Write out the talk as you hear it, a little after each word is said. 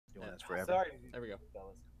That's forever. Sorry. There we go.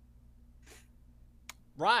 Fellas.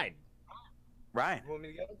 Ride. Ryan. You want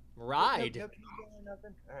me to go? Ride. No, can you go or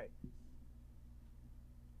nothing? All right.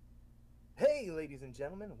 Hey, ladies and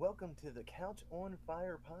gentlemen, welcome to the Couch on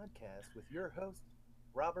Fire podcast with your hosts,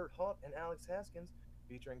 Robert Haught and Alex Haskins,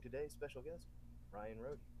 featuring today's special guest, Ryan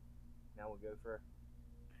Rohde. Now we'll go for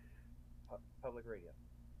public radio.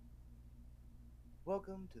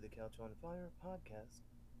 Welcome to the Couch on Fire podcast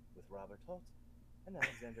with Robert Haught and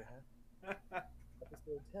Alexander Haskins.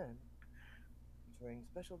 Episode 10, featuring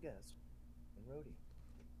special guest, Ryan Rohde.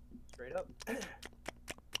 Straight up.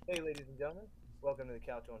 Hey, ladies and gentlemen. Welcome to the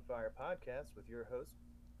Couch on Fire podcast with your host,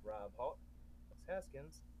 Rob Haught, Alex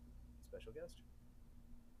Haskins, special guest.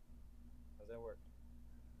 How's that work?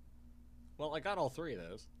 Well, I got all three of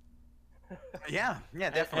those. Yeah,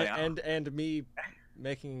 definitely. And me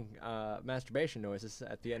making masturbation noises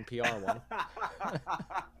at the NPR one.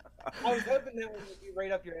 I was hoping that one would be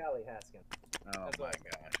right up your alley, Haskins. Oh That's my all.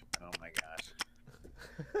 gosh. Oh my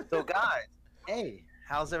gosh. So guys, hey,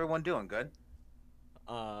 how's everyone doing? Good?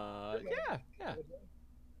 Yeah.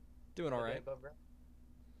 Doing all right. Above ground?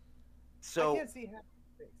 So I can't see half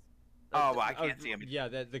your face. Oh, well, I can't see him. Yeah,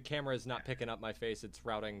 the camera is not picking up my face. It's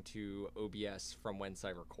routing to OBS from whence I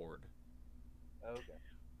record. Okay.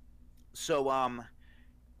 So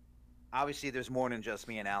obviously there's more than just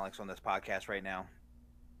me and Alex on this podcast right now.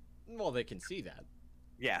 Well, they can see that.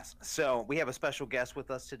 Yes. So we have a special guest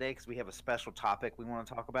with us today because we have a special topic we want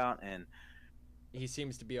to talk about, and He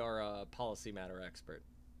seems to be our policy matter expert.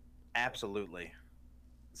 absolutely.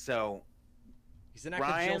 So He's an Echo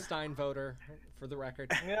Ryan? Jill Stein voter, for the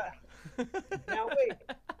record. Yeah. Now wait.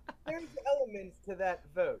 There's elements to that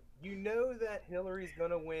vote. You know that Hillary's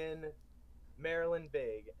going to win Maryland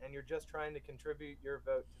big, and you're just trying to contribute your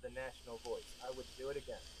vote to the national voice. I would do it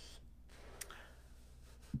again.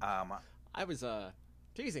 I was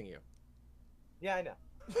teasing you. Yeah, I know.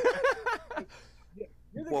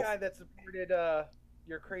 You're the Well- guy that supported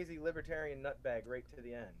your crazy libertarian nutbag right to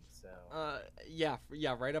the end. So Yeah,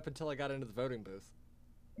 right up until I got into the voting booth.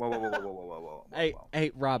 whoa.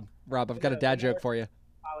 Hey, Rob, I've got a dad joke for you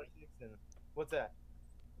politics and what's that?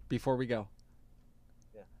 before we go.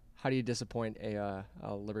 Yeah. How do you disappoint a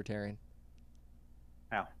libertarian?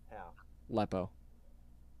 How? Lepo.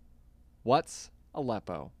 What's a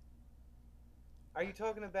Lepo? Are you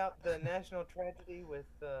talking about the national tragedy with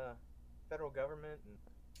federal government and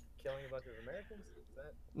killing a bunch of Americans? Is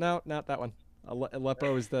that? No, not that one.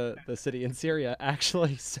 Aleppo is the city in Syria,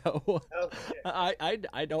 actually. So Oh, shit.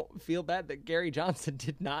 I don't feel bad that Gary Johnson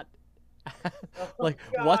did not. Oh, Like,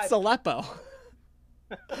 God. what's Aleppo?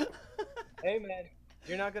 Hey, man,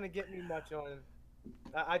 you're not going to get me much on.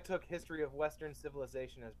 I took history of Western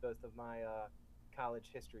civilization as both of my college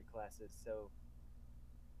history classes, so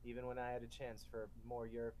even when I had a chance for more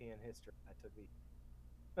European history, I took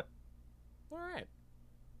the. All right.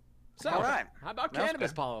 So, All right. how about That's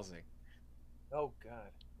cannabis good. policy? Oh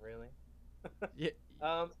God, really?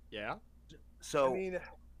 Yeah. Yeah. So I mean,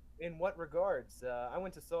 in what regards? I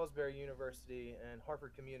went to Salisbury University and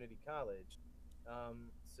Harvard Community College,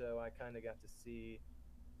 so I kind of got to see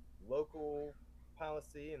local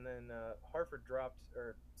policy, and then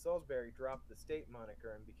Salisbury dropped the state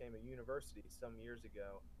moniker and became a university some years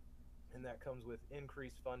ago, and that comes with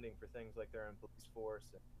increased funding for things like their own police force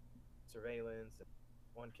and surveillance and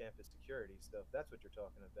on-campus security stuff. That's what you're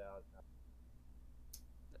talking about.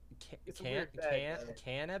 It's a weird bag, man.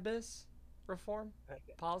 Cannabis reform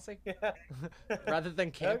policy Yeah. rather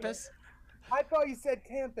than campus. I thought you said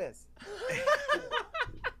campus.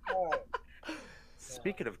 All right.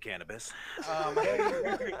 speaking of cannabis,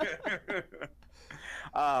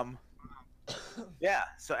 yeah.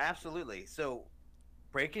 So absolutely. So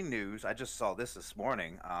breaking news. I just saw this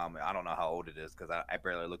morning. I don't know how old it is because I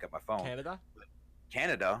barely look at my phone. Canada.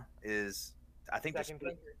 Canada is, I think, Second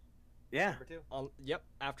country. yeah, Number two. Yep.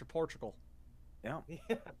 After Portugal. yeah.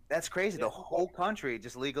 Yeah. That's crazy. Yeah. The whole country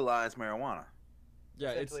just legalized marijuana. Yeah.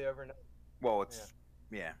 It's Essentially overnight. Well, it's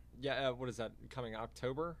yeah. What is that coming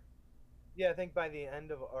October? Yeah, I think by the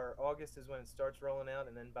end of August is when it starts rolling out,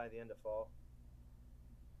 and then by the end of fall.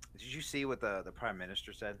 Did you see what the prime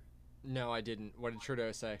minister said? No, I didn't. What did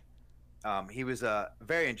Trudeau say? He was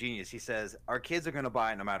very ingenious. He says our kids are going to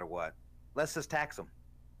buy it no matter what. Let's just tax them.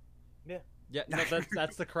 Yeah. No,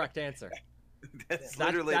 that's the correct answer. That's That's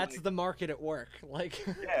literally. the market at work. Like.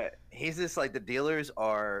 Yeah, he's just like the dealers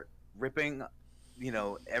are ripping,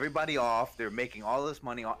 everybody off. They're making all this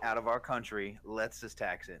money out of our country. Let's just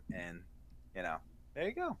tax it, and there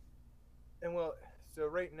you go. And well, so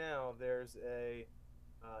right now there's an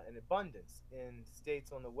abundance in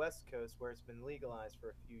states on the West Coast where it's been legalized for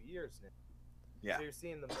a few years now. Yeah. So you're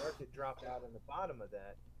seeing the market drop out in the bottom of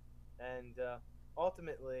that, and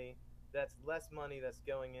ultimately, that's less money that's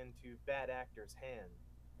going into bad actors' hand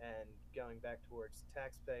and going back towards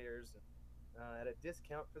taxpayers at a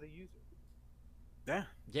discount for the user. Yeah.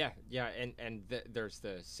 Yeah, and there's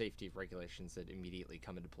the safety regulations that immediately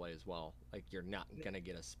come into play as well. Like you're not gonna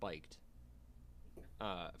get a spiked,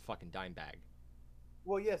 fucking dime bag.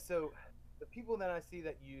 Well, yeah. So the people that I see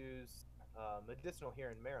that use medicinal here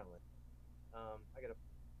in Maryland, I got a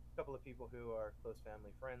couple of people who are close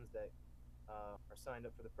family friends that are signed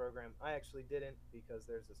up for the program. I actually didn't because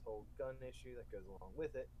there's this whole gun issue that goes along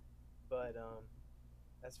with it. But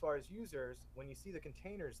as far as users, when you see the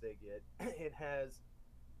containers they get, it has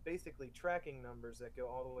basically tracking numbers that go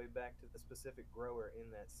all the way back to the specific grower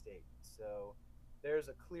in that state. So there's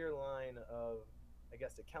a clear line of, I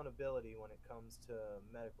guess, accountability when it comes to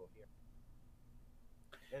medical here.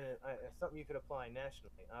 And it's something you could apply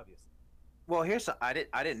nationally, obviously. Well, I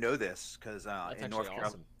didn't know this because That's in actually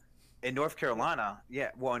awesome. In North Carolina, yeah.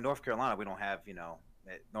 Well, in North Carolina, we don't have,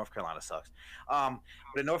 North Carolina sucks. But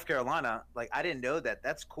in North Carolina, like I didn't know that.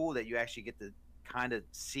 That's cool that you actually get to kind of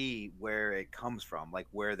see where it comes from, like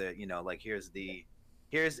where the, like here's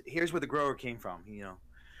where the grower came from,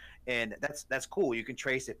 and that's cool. You can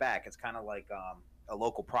trace it back. It's kind of like a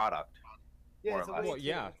local product, Yeah, more it's or a less. Well, weird,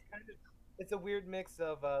 yeah, it's a weird mix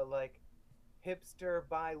of like hipster,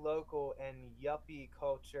 buy local, and yuppie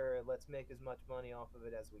culture. Let's make as much money off of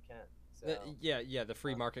it as we can. So yeah, the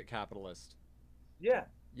free market capitalist. yeah,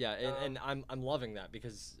 Yeah, and um, I'm loving that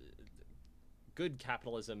because good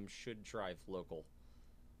capitalism should drive local.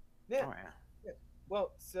 yeah, Oh yeah. yeah.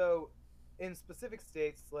 Well, so in specific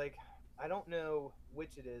states, like I don't know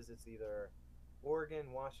which it is. It's either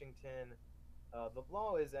Oregon, Washington. The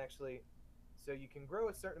law is actually so you can grow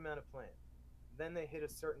a certain amount of plant. Then they hit a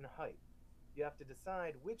certain height. You have to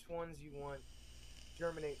decide which ones you want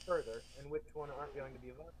germinate further and which one aren't going to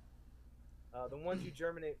be viable. The ones you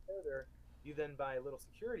germinate further, you then buy a little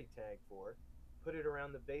security tag for, put it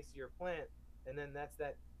around the base of your plant, and then that's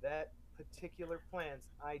that particular plant's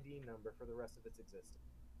ID number for the rest of its existence.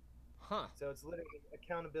 Huh. So it's literally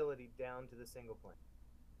accountability down to the single plant.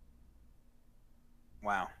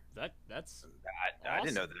 Wow. That's I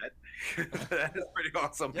didn't know awesome. that. That is pretty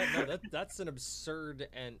awesome. Yeah, no, that's an absurd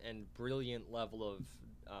and brilliant level of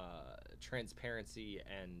transparency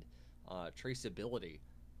and traceability,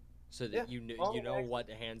 so Yeah, that all you of know actually, what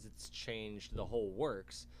hands it's changed the whole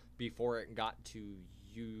works before it got to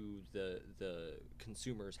you, the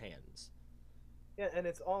consumer's hands. yeah, and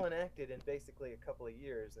it's all enacted in basically a couple of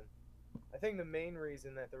years. And I think the main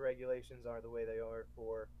reason that the regulations are the way they are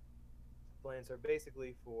for plants are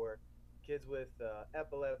basically for kids with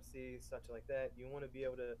epilepsy, such like that. You want to be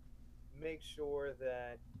able to make sure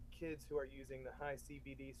that kids who are using the high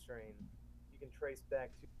CBD strain, you can trace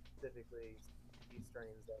back to specifically CBD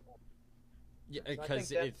strains that. Yeah, So I think because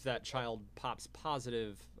that's if that child pops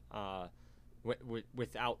positive,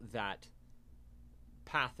 without that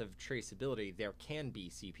path of traceability, there can be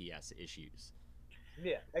CPS issues.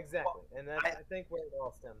 yeah, exactly, and that's I I think where it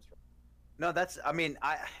all stems from. no, that's I mean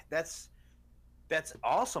I that's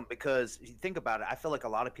awesome because you think about it. I feel like a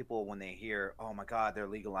lot of people when they hear, "Oh my God, they're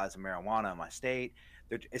legalizing marijuana in my state,"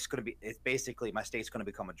 it's basically my state's going to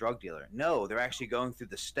become a drug dealer. No, they're actually going through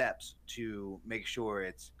the steps to make sure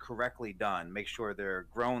it's correctly done, make sure they're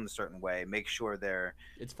grown a certain way, make sure they're,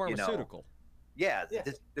 It's you know, pharmaceutical yeah, Yeah,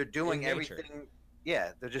 they're in doing nature. everything.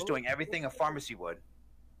 Yeah, they're just well, doing everything a pharmacy would.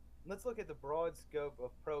 let's look at the broad scope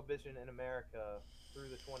of prohibition in America through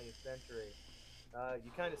the 20th century.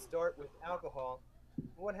 You kind of start with alcohol.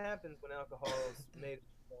 What happens when alcohol is made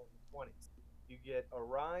in the 20s? You get a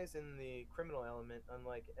rise in the criminal element,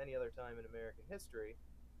 unlike any other time in American history,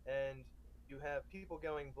 and you have people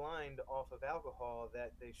going blind off of alcohol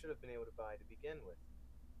that they should have been able to buy to begin with.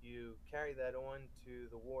 You carry that on to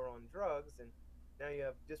the war on drugs, and now you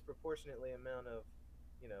have disproportionately amount of,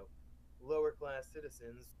 you know, lower class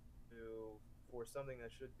citizens who, for something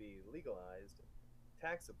that should be legalized,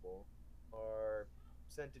 taxable, are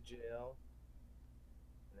sent to jail.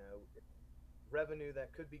 You know, revenue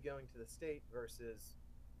that could be going to the state versus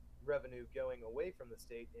revenue going away from the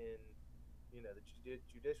state in, the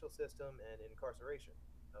judicial system and incarceration.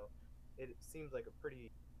 So it seems like a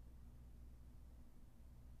pretty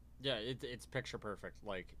Yeah, it's picture perfect.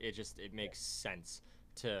 Like it yeah, makes sense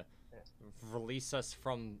to yeah, release us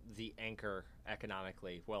from the anchor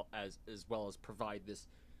economically, well as provide this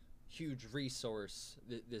huge resource,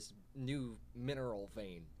 this new mineral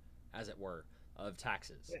vein, as it were, of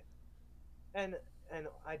taxes. yeah. and and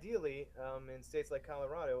ideally, in states like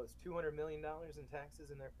Colorado, it's $200 million in taxes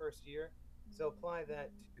in their first year. So apply that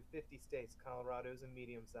to 50 states. Colorado's a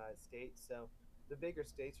medium-sized state, so the bigger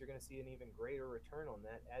states, you're going to see an even greater return on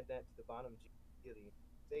that. Add that to the bottom GDP of the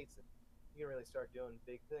United States, and you can really start doing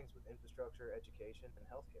big things with infrastructure, education, and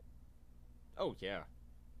healthcare. Oh yeah.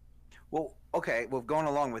 Well, okay. Well, going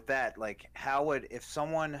along with that, like, how would if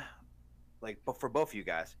someone like, but for both of you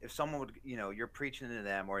guys, if someone would, you're preaching to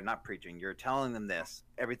them or not preaching, you're telling them this,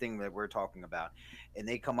 everything that we're talking about, and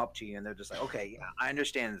they come up to you and they're just like, okay, yeah, I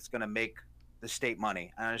understand it's going to make the state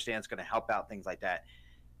money. I understand it's going to help out things like that,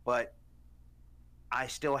 but I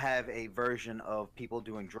still have a version of people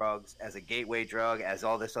doing drugs as a gateway drug, as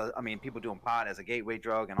all this other, I mean, people doing pot as a gateway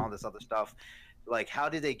drug and all this other stuff. Like, how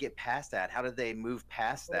did they get past that? How did they move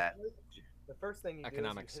past Well, that? the first thing you do is you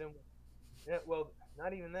Economics. hit them. Yeah, well,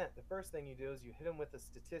 not even that. The first thing you do is you hit them with a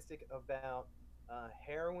statistic about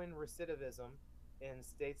heroin recidivism in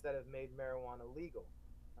states that have made marijuana legal.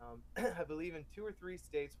 I believe in 2 or 3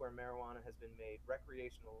 states where marijuana has been made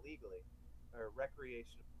recreational legally, or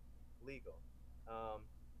recreational legal, um,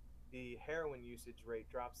 the heroin usage rate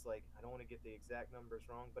drops like, I don't want to get the exact numbers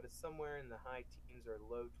wrong, but it's somewhere in the high teens or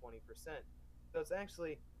low 20%. So it's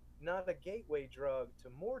actually not a gateway drug to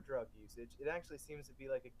more drug usage. It actually seems to be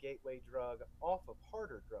like a gateway drug off of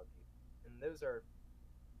harder drug use. And those are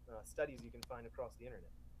studies you can find across the internet.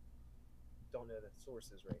 Don't know the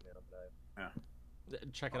sources right now, but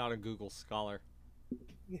Check it out on Google Scholar.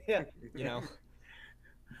 yeah, You know.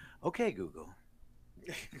 Okay, Google.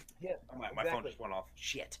 yeah, Oh, my phone exactly. just went off.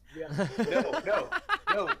 Shit. Yeah.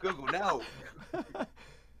 No, Google, no.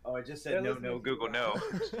 Oh, I just said They're no, listening to Google, you. no.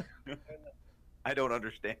 I don't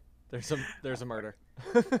understand. There's a murder.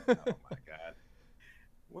 Oh my god.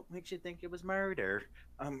 What makes you think it was murder?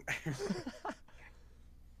 Um,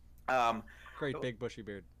 Great big bushy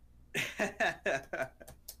beard.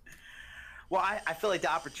 well, I feel like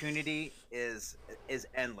the opportunity is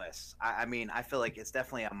endless. I mean, I feel like it's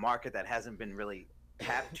definitely a market that hasn't been really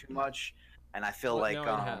tapped too much, and I feel like no,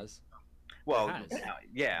 it has. well, It has.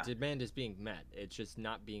 yeah, Demand is being met. It's just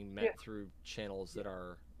not being met Yeah. through channels that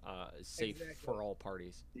are safe Exactly. for all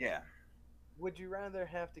parties. yeah. Would you rather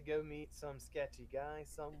have to go meet some sketchy guy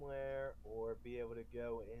somewhere or be able to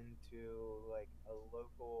go into like a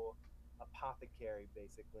local apothecary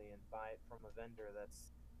basically and buy it from a vendor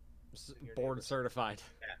that's in your Board neighborhood? certified.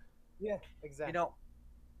 Yeah, exactly. You know,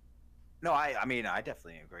 no, I mean, I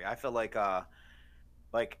definitely agree. I feel like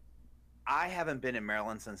I haven't been in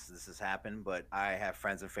Maryland since this has happened, but I have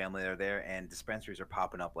friends and family that are there, and dispensaries are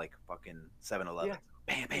popping up like fucking 7-Eleven. Yeah.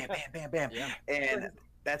 Bam, bam, bam, bam, bam, Yeah. and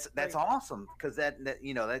that's Right. awesome because that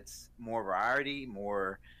that's more variety,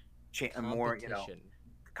 more more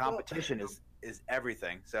competition is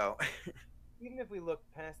everything. So Even if we look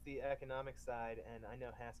past the economic side, and I know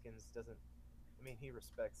Haskins doesn't, I mean, he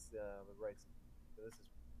respects the rights, so this is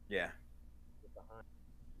yeah, behind.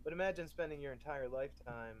 But imagine spending your entire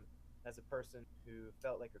lifetime as a person who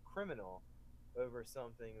felt like a criminal over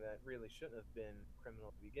something that really shouldn't have been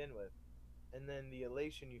criminal to begin with. And then the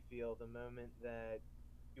elation you feel the moment that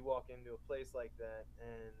you walk into a place like that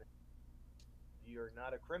and you're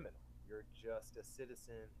not a criminal. You're just a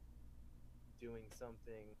citizen doing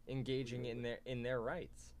something Engaging legally. in their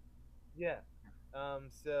rights. Yeah.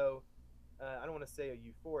 So I don't want to say a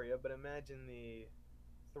euphoria, but imagine the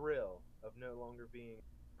thrill of no longer being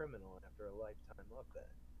a criminal after a lifetime of that.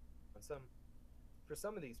 And for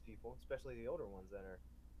some of these people, especially the older ones that are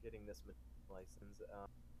getting this license, I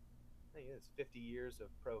think it's 50 years of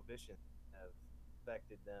prohibition have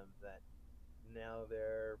affected them that now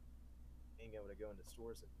they're being able to go into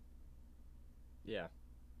stores and Yeah.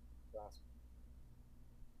 prosper.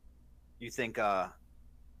 you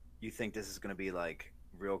think this is gonna be like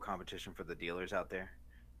real competition for the dealers out there?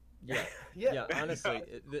 Yeah. Yeah. Yeah, honestly,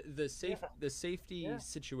 the safety Yeah.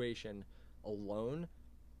 situation alone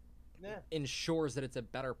Yeah. ensures that it's a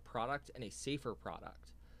better product and a safer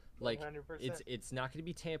product. Like 100%. it's not going to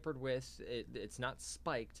be tampered with. It's not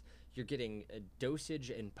spiked. You're getting a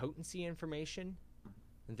dosage and potency information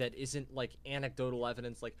that isn't like anecdotal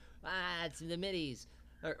evidence, like it's the middies,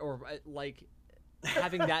 or like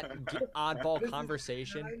having that oddball This is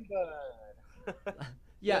conversation. Kind bud.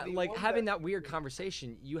 Yeah, the like one having that- that weird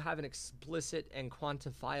conversation. You have an explicit and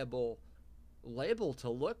quantifiable label to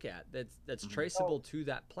look at that's Mhm. traceable to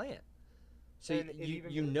that plant. So And it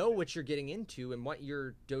even you goes- know what you're getting into and what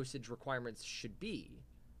your dosage requirements should be.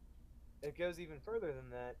 It goes even further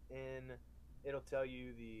than that, and it'll tell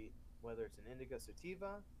you whether it's an indica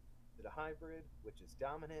sativa, is it a hybrid, which is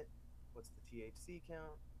dominant, what's the THC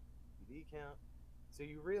count, CBD count. So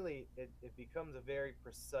you really it becomes a very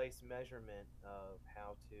precise measurement of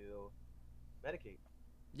how to medicate,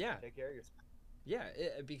 Yeah, take care of yourself. Yeah,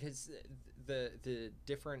 because the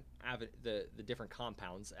different the different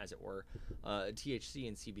compounds, as it were, THC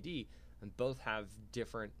and CBD, and both have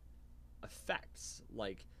different effects.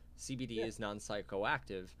 Like CBD Yeah. is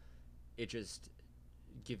non-psychoactive; it just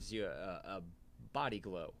gives you a body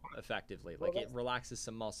glow, effectively. Well, Like it that's relaxes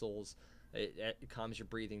some muscles, it calms your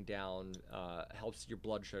breathing down, helps your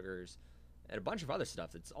blood sugars, and a bunch of other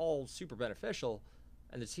stuff. It's all super beneficial,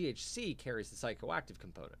 and the THC carries the psychoactive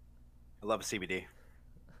component. I love CBD.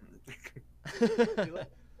 you love.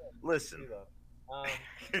 Listen, You love. Um,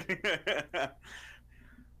 I know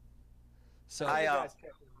So I you guys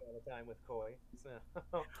catch me all the time with koi.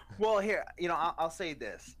 So well here, I'll say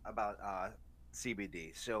this about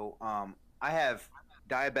CBD. So I have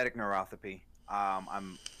diabetic neuropathy.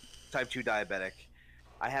 I'm type 2 diabetic.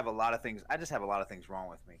 I have a lot of things. I just have a lot of things wrong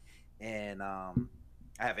with me, and I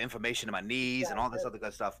have inflammation in my knees and all this other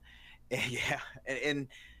good stuff. And, yeah, and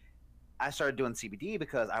I started doing CBD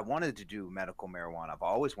because I wanted to do medical marijuana. I've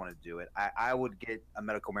always wanted to do it. I would get a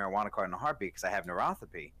medical marijuana card in a heartbeat because I have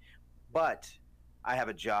neuropathy, but I have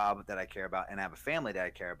a job that I care about and I have a family that I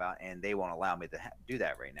care about, and they won't allow me to do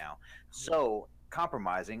that right now. So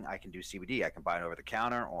compromising, I can do CBD. I can buy it over the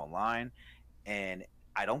counter or online, and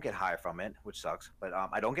I don't get high from it, which sucks. But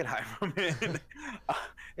I don't get high from it.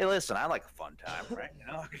 Hey, listen, I like a fun time, right?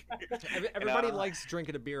 everybody likes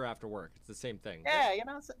drinking a beer after work. It's the same thing. Yeah,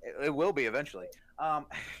 it will be eventually. So,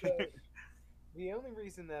 the only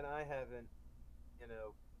reason that I haven't, you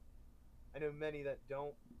know, I know many that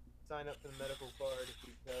don't sign up for the medical card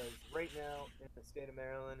because right now in the state of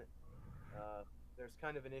Maryland, there's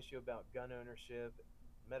kind of an issue about gun ownership,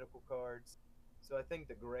 medical cards. So I think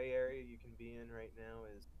the gray area you can be in right now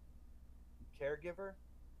is caregiver,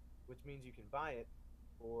 which means you can buy it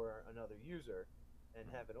for another user and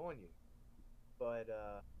have it on you, but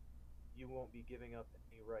you won't be giving up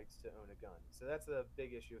any rights to own a gun. So that's a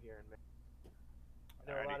big issue here in Maryland.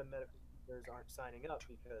 I know a lot Alrighty. of medical users aren't signing up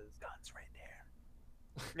because Guns right there.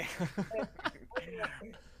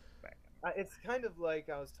 it's kind of like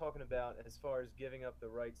I was talking about as far as giving up the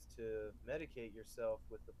rights to medicate yourself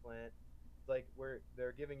with the plant. Like where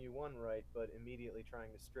they're giving you one right, but immediately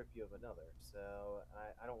trying to strip you of another. So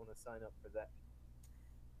I don't want to sign up for that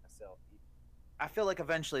myself. I feel like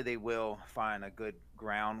eventually they will find a good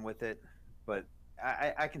ground with it, but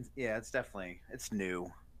I can, yeah, it's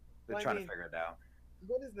new. They're Well, I trying to mean, figure it out.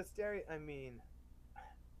 what is the stereo? I mean, Yeah,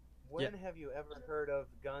 when have you ever heard of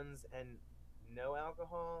guns and no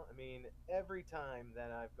alcohol? I mean, every time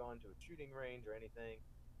that I've gone to a shooting range or anything,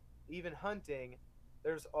 even hunting,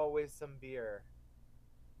 there's always some beer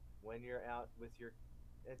when you're out with your.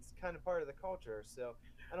 It's kind of part of the culture. So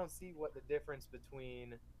I don't see what the difference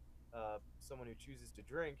between someone who chooses to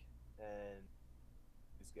drink and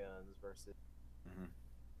use guns versus. Hmm.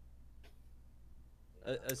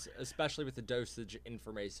 especially with the dosage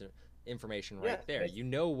information Yeah, right there. You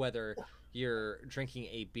know whether you're drinking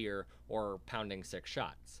a beer or pounding 6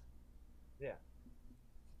 shots, yeah,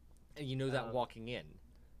 and you know that um, walking in.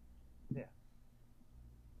 yeah.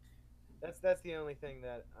 That's the only thing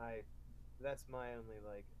that I. That's my only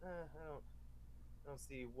like. I don't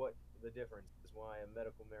see what the difference is. Why a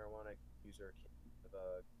medical marijuana user can't have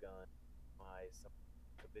a gun? Why some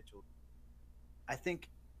habitual? I think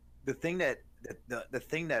the thing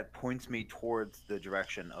that points me towards the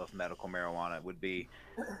direction of medical marijuana would be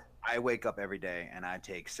I wake up every day and I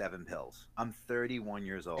take 7 pills. I'm 31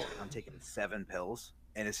 years old. I'm taking 7 pills,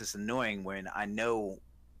 and it's just annoying when I know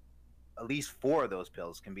at least 4 of those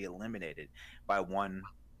pills can be eliminated by one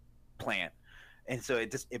plant. And so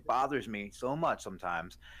it bothers me so much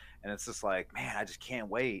sometimes, and it's just like, man, I just can't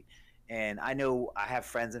wait. And I know I have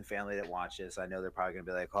friends and family that watch this. I know they're probably gonna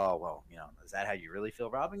be like, oh well, is that how you really feel,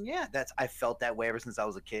 Robin? Yeah, I felt that way ever since I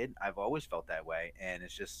was a kid. I've always felt that way, and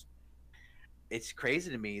it's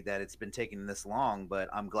crazy to me that it's been taking this long, but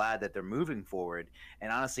I'm glad that they're moving forward.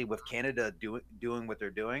 And honestly, with Canada doing what they're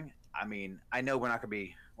doing, I mean, I know we're not going to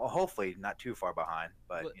be, well, hopefully not too far behind,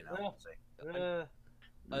 but But we'll Uh,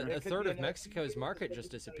 a it could third be of another Mexico's 2 years market until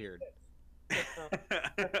just disappeared.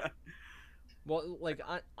 2026. see. Well, like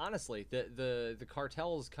honestly, the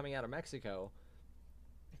cartels coming out of Mexico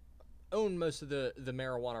own most of the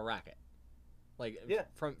marijuana racket, like Yeah.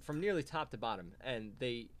 from nearly top to bottom, and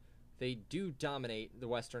they do dominate the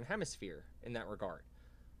Western Hemisphere in that regard.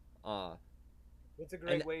 Uh, It's a and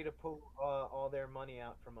great way to pull all their money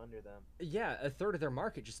out from under them. yeah, a third of their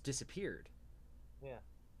market just disappeared Yeah.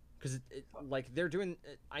 because like they're doing.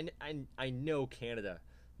 I know Canada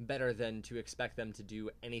better than to expect them to do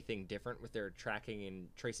anything different with their tracking and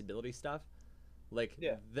traceability stuff. Like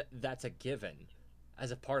Yeah. that's a given as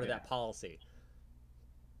a part of Yeah. that policy.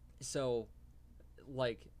 So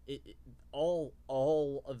like all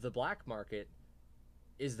of the black market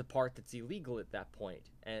is the part that's illegal at that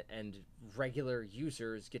point, and regular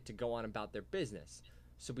users get to go on about their business.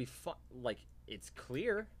 So like it's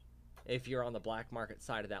clear if you're on the black market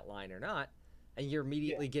side of that line or not, and you're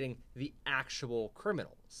immediately getting the actual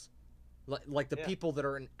criminals, like the people that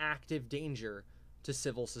are in active danger to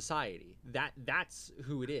civil society. That's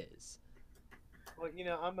who it is. Well,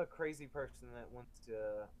 I'm a crazy person that wants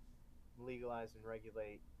to legalize and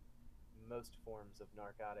regulate most forms of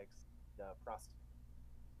narcotics, prostitution.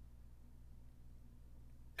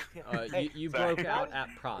 You broke out at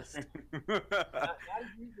Prost. Not a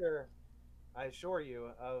user, I assure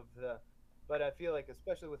you, but I feel like,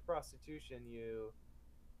 especially with prostitution,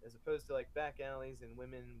 as opposed to like back alleys and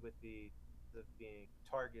women with the being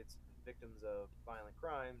targets, victims of violent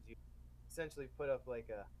crimes, you essentially put up like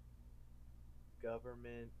a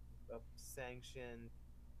government sanctioned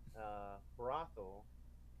brothel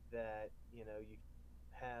that you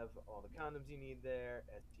have all the condoms you need there,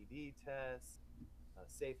 STD tests, a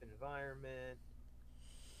safe environment,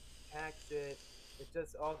 tax it. It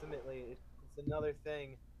just ultimately it's another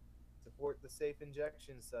thing. Support the safe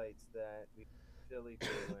injection sites that we Philly do,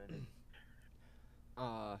 and it's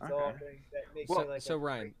all things that makes you like. So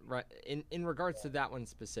Ryan, right in regards to that one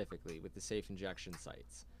specifically with the safe injection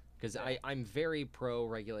sites, because I'm very pro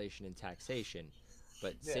regulation and taxation,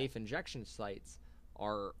 but safe injection sites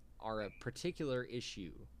are a particular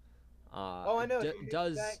issue. I know.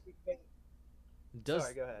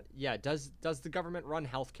 Sorry, go ahead. Yeah, does the government run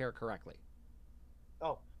healthcare correctly?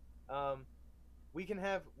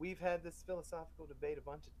 We've had this philosophical debate a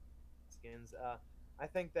bunch of skins. I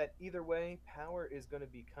think that either way, power is going to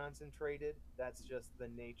be concentrated. That's just the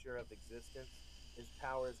nature of existence.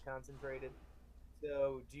 Power is concentrated.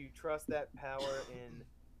 So, do you trust that power in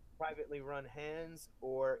privately run hands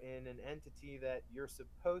or in an entity that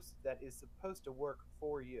is supposed to work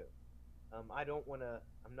for you? I'm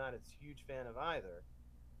not a huge fan of either,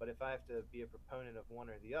 but if I have to be a proponent of one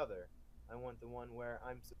or the other, I want the one where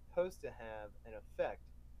I'm supposed to have an effect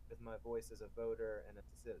with my voice as a voter and as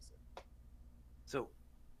a citizen. So,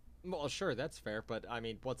 well, sure, that's fair, but I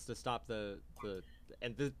mean, what's to stop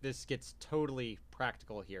this gets totally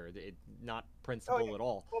practical here, not principle at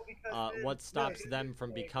all. Well, what stops them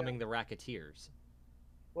from becoming the racketeers?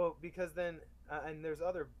 Well, because then, and there's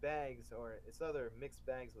other bags, or it's other mixed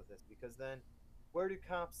bags with this, because then, where do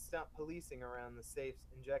cops stop policing around the safe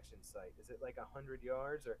injection site? Is it like 100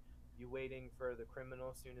 yards, or you waiting for the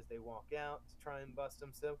criminal as soon as they walk out to try and bust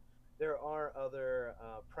them? So there are other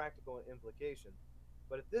practical implications.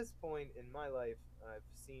 But at this point in my life, I've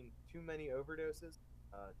seen too many overdoses,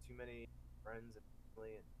 too many friends and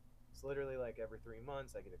family, and it's literally like every 3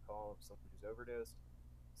 months I get a call of someone who's overdosed.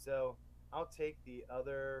 So I'll take the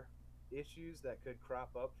other issues that could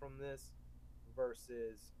crop up from this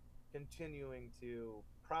versus continuing to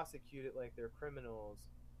prosecute it like they're criminals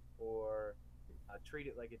or treat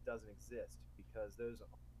it like it doesn't exist, because those are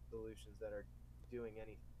solutions that are doing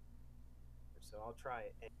anything. So I'll try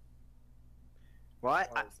it. Well,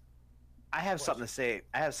 I have something to say.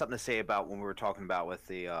 I have something to say about when we were talking about with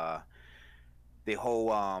the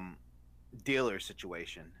whole dealer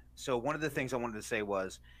situation. So one of the things I wanted to say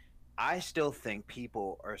was, I still think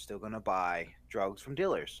people are still going to buy drugs from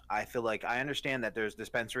dealers. I feel like I understand that there's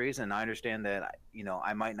dispensaries, and I understand that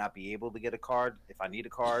I might not be able to get a card if I need a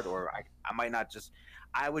card, or I might not just.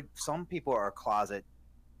 Some people are closet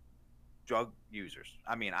drug users.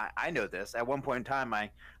 I mean, I know this. At one point in time,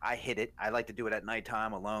 I hid it. I like to do it at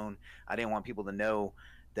nighttime alone. I didn't want people to know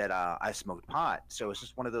that I smoked pot. So it's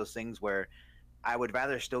just one of those things where I would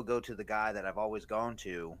rather still go to the guy that I've always gone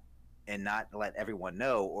to and not let everyone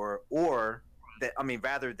know, or that, I mean,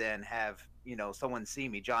 rather than have, someone see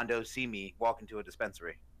me, John Doe see me walk into a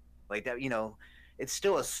dispensary like that, it's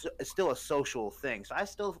still a social thing. So I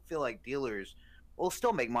still feel like dealers will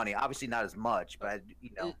still make money, obviously not as much, but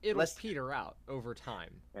it'll peter out over time.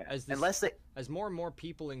 Yeah. As more and more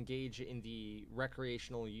people engage in the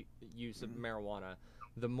recreational use of marijuana,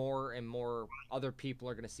 the more and more other people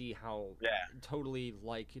are going to see how totally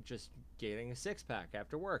like just getting a six-pack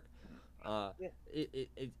after work.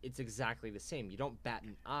 It's exactly the same. You don't bat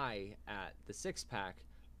an eye at the six-pack,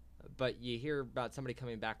 but you hear about somebody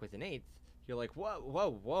coming back with an eighth. You're like,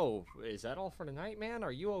 whoa, is that all for tonight, man?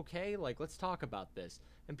 Are you okay? Like, let's talk about this.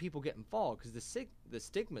 And people get involved because the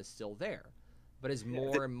stigma's still there. But as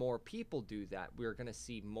more and more people do that, we're going to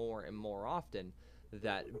see more and more often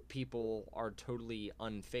that people are totally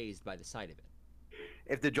unfazed by the sight of it.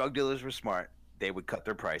 If the drug dealers were smart, they would cut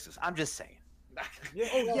their prices. I'm just saying. Yeah,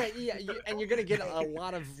 Oh yeah, and you're gonna get a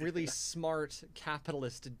lot of really smart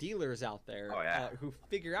capitalist dealers out there Oh, yeah. who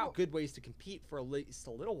figure out good ways to compete for at least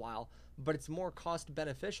a little while, but it's more cost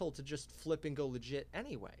beneficial to just flip and go legit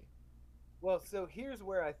anyway. Well, so here's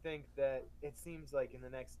where I think that it seems like in the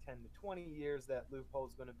next 10 to 20 years that loophole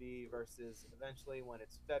is going to be versus eventually when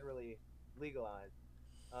it's federally legalized.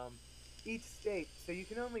 Um, each state, so you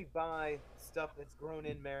can only buy stuff that's grown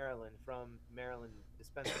in Maryland from Maryland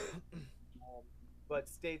dispensaries. Um, but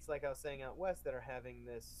states like I was saying out west that are having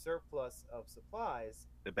this surplus of supplies,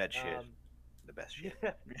 The best shit. um, The best shit.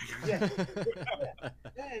 yeah, yeah, yeah.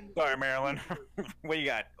 Then Sorry, Maryland. What you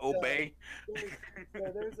got? Obey.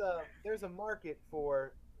 there's a market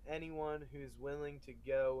for anyone who's willing to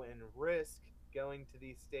go and risk going to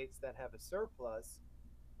these states that have a surplus,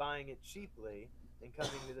 buying it cheaply, and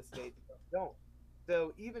coming to the states that don't.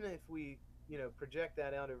 So even if we project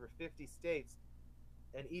that out over 50 states,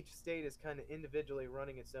 and each state is kind of individually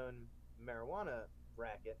running its own marijuana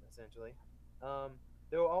racket, essentially, um,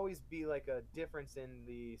 there will always be like a difference in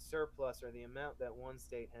the surplus or the amount that one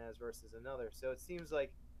state has versus another. So it seems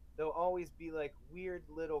like there'll always be like weird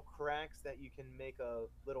little cracks that you can make a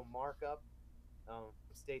little markup from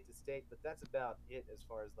state to state, but that's about it as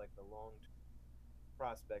far as like the long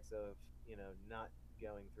prospects of not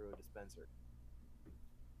going through a dispenser.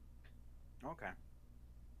 Okay.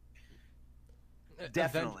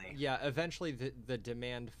 Definitely. Eventually the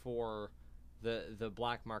demand for the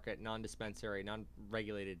black market, non-dispensary,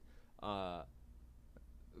 non-regulated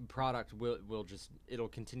product will just it'll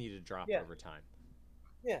continue to drop over time.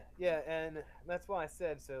 Yeah, and that's why I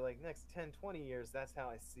said so. Like next 10, 20 years, that's how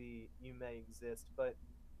I see you may exist. But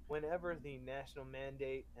whenever the national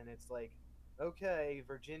mandate and it's like, okay,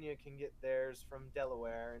 Virginia can get theirs from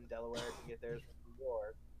Delaware, and Delaware can get theirs from New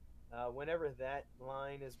York. Whenever that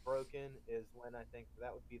line is broken, is when I think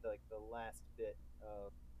that would be like the last bit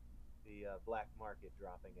of the black market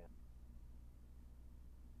dropping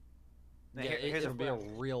in. Yeah, it'll be a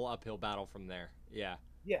real uphill battle from there. Yeah.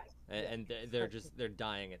 Yes. And they're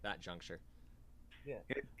dying at that juncture. Yeah.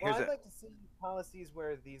 Well, I'd like to see policies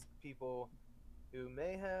where these people who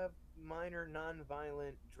may have minor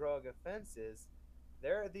nonviolent drug offenses,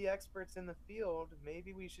 they're the experts in the field.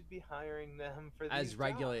 Maybe we should be hiring them for these as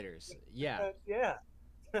regulators. Jobs. Yeah.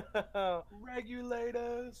 Yeah.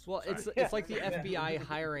 Regulators. Well, it's like the FBI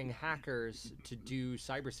hiring hackers to do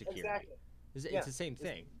cybersecurity. Exactly. It's the same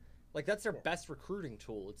thing. Like that's their best recruiting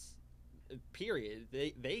tool. It's period.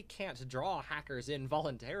 They can't draw hackers in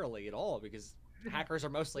voluntarily at all because hackers are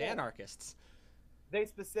mostly anarchists. They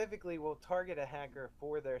specifically will target a hacker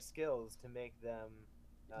for their skills to make them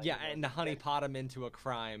and honeypot them into a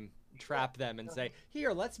crime, trap them, and say,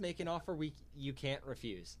 "Here, let's make an offer you can't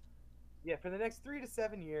refuse." Yeah, for the next 3 to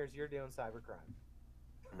 7 years, you're doing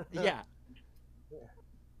cybercrime. Yeah.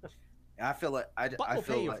 I feel like I we'll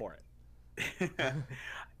feel pay you like, for it.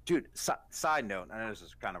 Dude, side note, I know this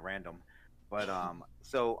is kind of random, but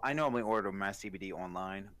so I normally order my CBD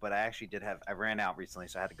online, but I ran out recently,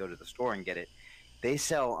 so I had to go to the store and get it. They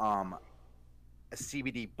sell a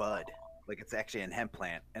CBD bud, like it's actually an hemp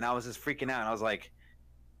plant, and I was just freaking out, and I was like,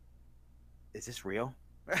 "Is this real?"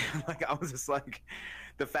 Like I was just like,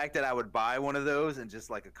 the fact that I would buy one of those and just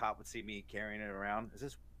like a cop would see me carrying it around, is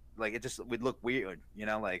this like it just would look weird,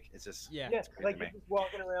 like it's just it's like you're just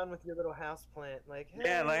walking around with your little house plant, like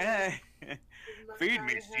hey, feed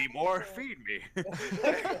me, Seymour, feed me.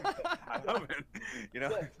 I love it,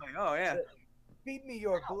 It's like, oh yeah, feed me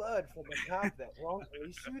your blood from the cop that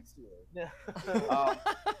wrongfully shoots you.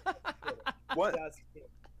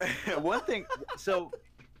 One thing, so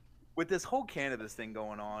with this whole cannabis thing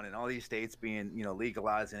going on and all these states being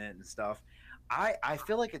legalizing it and stuff, I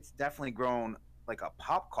feel like it's definitely grown like a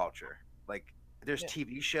pop culture. Like there's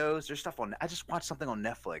TV shows, there's stuff on. I just watched something on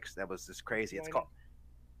Netflix that was just crazy. It's called.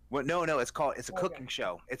 Well, no, it's a cooking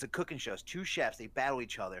show. It's a cooking show. It's two chefs. They battle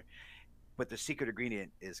each other, but the secret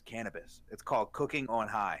ingredient is cannabis. It's called Cooking on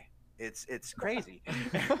High. It's crazy.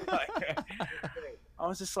 I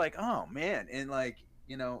was just like, oh man, and like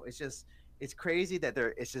it's crazy that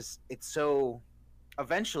it's so.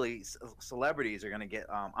 Eventually, celebrities are gonna get.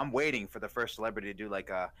 I'm waiting for the first celebrity to do like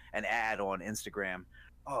an ad on Instagram.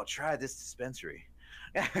 Oh, try this dispensary.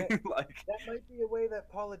 That might be a way that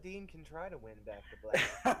Paula Deen can try to win back the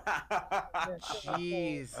black.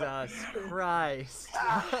 Jesus Christ!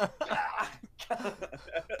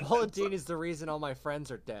 Paula Deen is the reason all my friends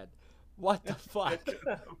are dead. What the fuck?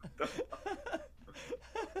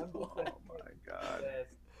 Oh my god!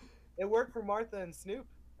 It worked for Martha and Snoop.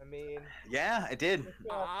 I mean, yeah, it did.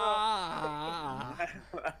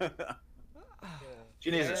 She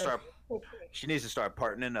needs to start She needs to start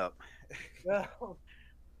partnering up. Oh, oh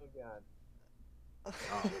God.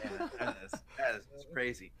 Oh man, that is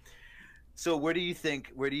crazy. So where do you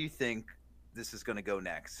think this is going to go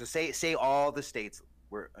next? So say all the states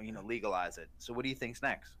were legalize it. So what do you think's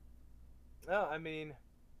next? No, I mean,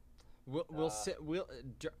 We'll uh, sit.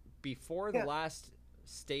 Before the yeah, last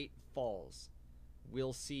state falls,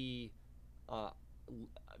 we'll see uh,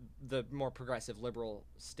 the more progressive liberal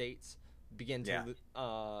states begin Yeah.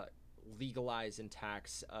 to legalize and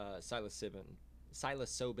tax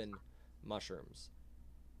psilocybin mushrooms.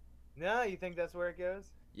 no, you think that's where it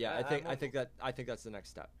goes? Yeah, I'm almost, I think that's the next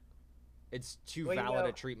step. It's too well, valid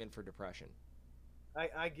a treatment for depression.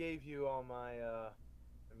 I gave you all my, I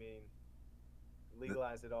mean, The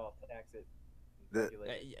legalize it all, tax it, the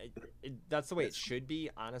regulate it. That's the way it this, should be,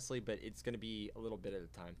 honestly, but it's going to be a little bit at a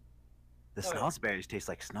time. the Oh yeah. snozberries taste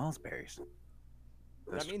like snozberries.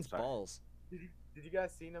 That means Sorry. balls. Did you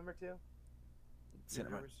guys see number two?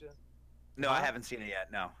 Cinema. Number two? No, I Huh? haven't seen it yet.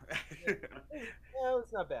 No. No,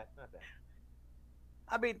 it's not bad. Not bad.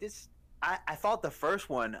 I mean, I thought the first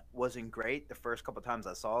one wasn't great the first couple times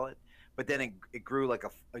I saw it, but then it grew like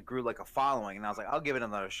a following, and I was like, I'll give it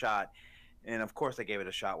another shot. And of course, I gave it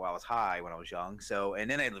a shot while I was high when I was young. So, and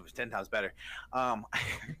then it was 10 times better. Um,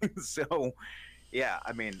 so yeah,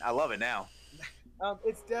 I mean, I love it now.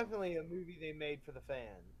 It's definitely a movie they made for the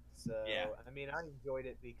fans. So Yeah. I mean, I enjoyed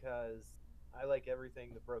it because I like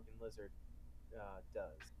everything the Broken Lizard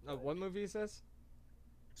does. What movie is this?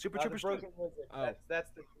 Super The Troopers 2. Broken Lizard. Oh.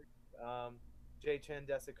 That's the. Jay Chen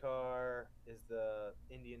Desikar is the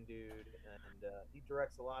Indian dude, and he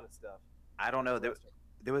directs a lot of stuff. I don't know. There, Western.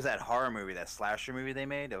 there was that horror movie, that slasher movie they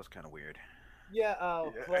made. That was kind of weird. Yeah,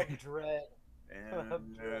 Yeah. Club Dread.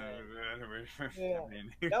 And, Yeah. I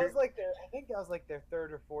mean, That was like I think that was like their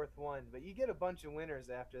third or fourth one, but you get a bunch of winners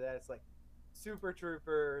after that. It's like Super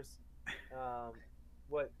Troopers,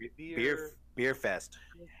 what beer fest.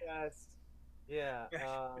 Fest, yeah.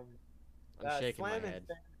 I'm shaking my Slam and head.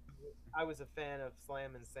 I was a fan of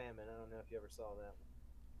Slam and Salmon. I don't know if you ever saw that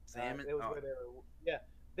one. Salmon. It was Oh, where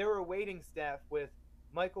they were a waiting staff with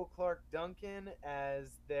Michael Clark Duncan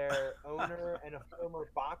as their owner and a former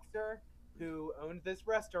boxer who owned this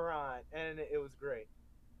restaurant, and it was great.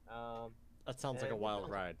 That sounds like a and- wild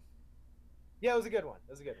ride. Yeah, it was a good one.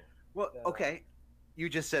 It was a good one. well, okay. You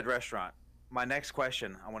just said restaurant. My next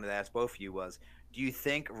question I wanted to ask both of you was: do you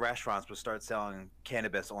think restaurants will start selling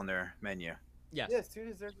cannabis on their menu? Yes. Yeah, as soon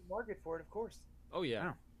as there's a market for it, of course. Oh yeah.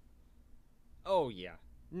 Yeah. Oh yeah.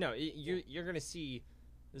 No, you're gonna see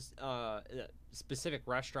this, specific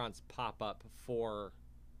restaurants pop up for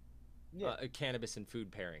Yeah. cannabis and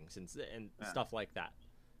food pairings and Yeah. stuff like that.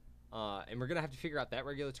 And we're gonna have to figure out that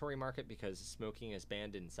regulatory market because smoking is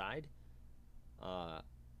banned inside. Yeah.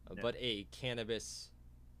 But a cannabis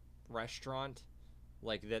restaurant,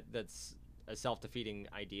 like that's a self-defeating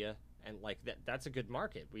idea, and like that's a good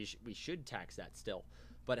market. We should tax that still.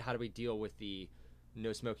 But how do we deal with the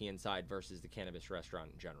no smoking inside versus the cannabis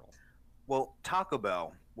restaurant in general? Well, Taco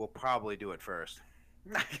Bell will probably do it first.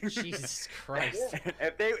 Jesus Christ.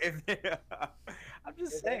 if they I'm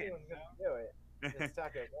just If saying. anyone's gonna do it, it's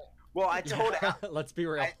Taco Bell. Well, I told Let's be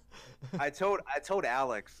real. I told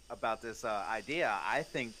Alex about this idea. I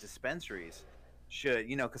think dispensaries should,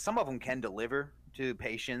 because some of them can deliver to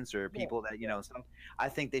patients or people that Some, I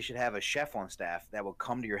think they should have a chef on staff that will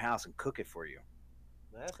come to your house and cook it for you.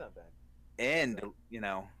 No, that's not bad. And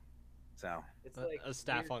so It's A- like a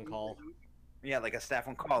staff weird on call. food. yeah, like a staff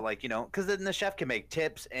on call, like because then the chef can make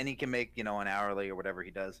tips and he can make an hourly or whatever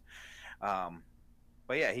he does.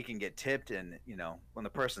 But yeah, he can get tipped, and when the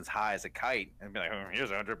person's high as a kite, and be like, oh,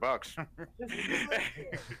 here's $100.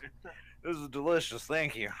 This is delicious,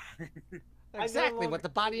 thank you. I no Exactly longer what the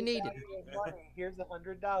body see needed. value of money. Here's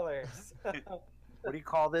 $100. What do you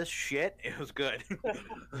call this shit? It was good.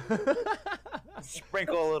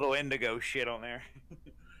 Sprinkle a little indigo shit on there.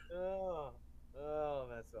 oh,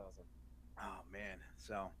 that's awesome. Oh man,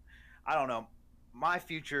 so I don't know. My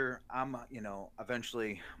future, I'm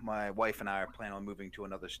eventually my wife and I are planning on moving to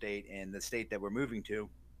another state, and the state that we're moving to,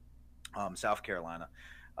 South Carolina,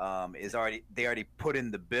 they already put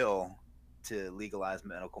in the bill to legalize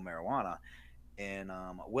medical marijuana. And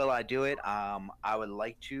will I do it? I would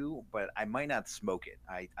like to, but I might not smoke it.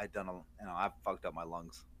 I've fucked up my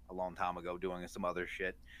lungs a long time ago doing some other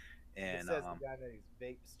shit. It And says the guy that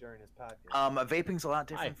vapes during his podcast. vaping's a lot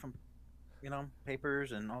different from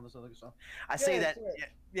papers and all this other stuff. I say that, sure.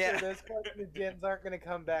 yeah. So those carcinogens aren't going to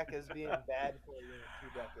come back as being bad for you in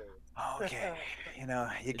 2 decades. Okay,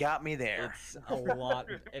 you got me there. It's a lot,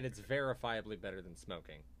 and it's verifiably better than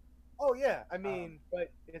smoking. Oh yeah, I mean, but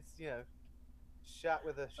it's shot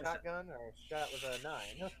with a shotgun or shot with a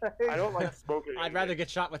 9. I don't like smoking. I'd rather get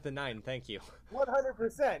shot with the 9, thank you.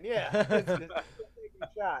 100%, yeah. It's taking a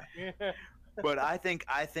shot. Yeah. But I think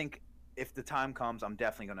if the time comes, I'm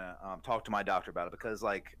definitely gonna talk to my doctor about it, because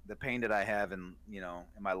like the pain that I have in in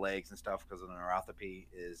my legs and stuff because of the neuropathy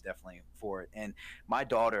is definitely for it. And my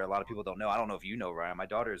daughter, a lot of people don't know. I don't know if you know, Ryan. My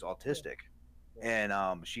daughter is autistic, Yeah.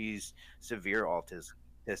 and she's severe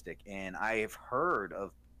autistic. And I've heard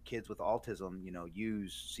of kids with autism,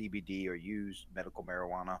 use CBD or use medical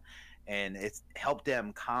marijuana, and it's helped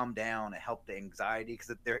them calm down and help the anxiety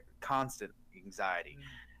because they're constant anxiety.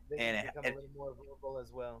 They And, can become a little more verbal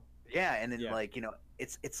as well. yeah, and then Yeah. like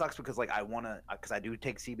it sucks because like I want to, because I do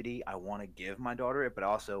take CBD. I want to give my daughter it, but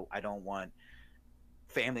also I don't want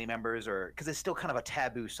family members, or because it's still kind of a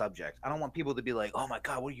taboo subject. I don't want people to be like, "Oh my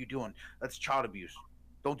God, what are you doing? That's child abuse.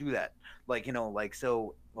 Don't do that." Like like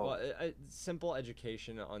so. Well, simple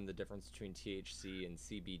education on the difference between THC and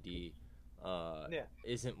CBD Yeah.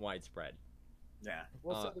 isn't widespread. Yeah.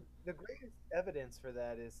 Well, so the greatest evidence for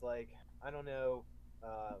that is like, I don't know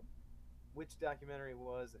which documentary it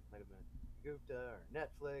was. It might have been Gupta or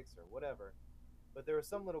Netflix or whatever. But there was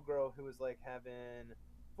some little girl who was like having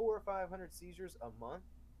 400 or 500 seizures a month.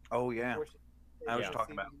 Oh yeah. before she I was taken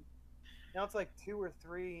talking about. CBD. Now it's like 2 or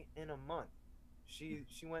 3 in a month. She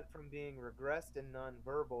went from being regressed and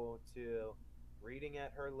nonverbal to reading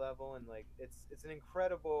at her level, and like it's an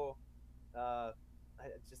incredible.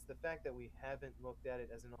 Just the fact that we haven't looked at it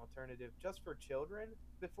as an alternative just for children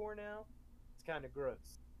before now, it's kind of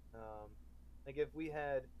gross. Like if we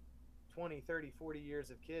had 20, 30, 40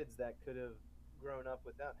 years of kids that could have grown up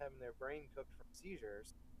without having their brain cooked from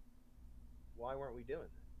seizures, why weren't we doing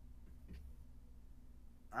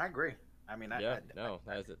that? I agree. I mean,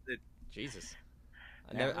 That's it. Jesus.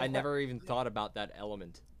 Yeah. I never even thought about that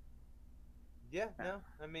element. Yeah, no,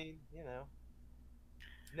 I mean,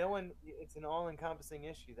 no one. It's an all-encompassing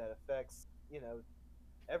issue that affects,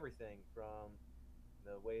 everything from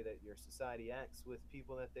the way that your society acts with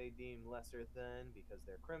people that they deem lesser than because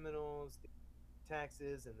they're criminals, the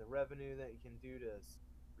taxes and the revenue that you can do to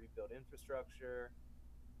rebuild infrastructure,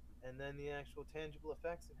 and then the actual tangible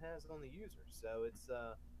effects it has on the user. So it's,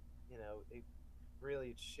 it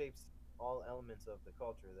really shapes all elements of the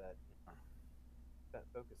culture that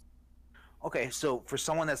focus. Okay, so for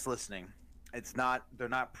someone that's listening, they're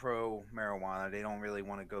not pro marijuana. They don't really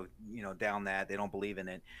want to go, down that. They don't believe in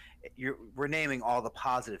it. We're naming all the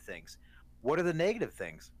positive things. What are the negative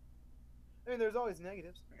things? I mean, there's always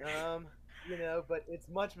negatives, but it's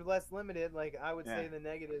much less limited. Like I would say, Yeah. the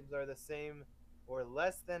negatives are the same or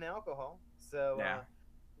less than alcohol. So, Yeah.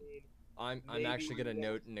 I mean, I'm actually maybe- gonna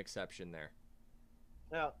note an exception there.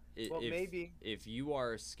 well, well, maybe if you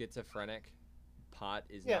are schizophrenic, pot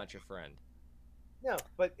is Yeah. not your friend. no.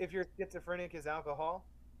 But if you're schizophrenic, is alcohol?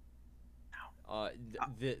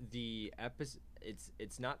 The episode,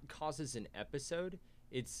 it's not causes an episode,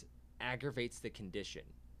 it's aggravates the condition.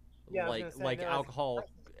 Yeah, I was like gonna say, like no, it's alcohol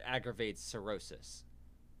aggravates cirrhosis.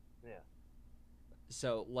 Yeah.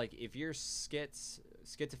 So like if you're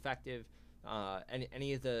schizoaffective,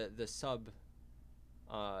 any of the sub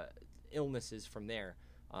illnesses from there,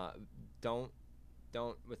 don't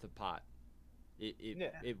with the pot.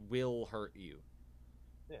 It will hurt you.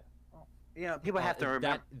 People have to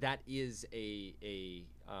remember. that is a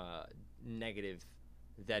negative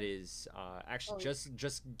that is actually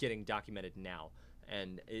just getting documented now,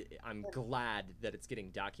 and I'm glad that it's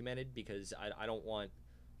getting documented because I don't want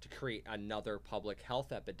to create another public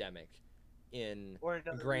health epidemic in Or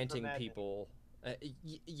another granting Reefer Madness. people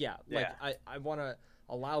I want to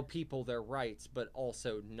allow people their rights but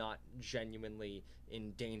also not genuinely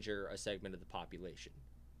endanger a segment of the population.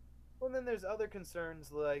 Well, then there's other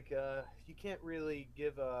concerns like you can't really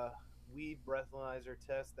give a weed breathalyzer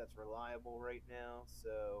test that's reliable right now.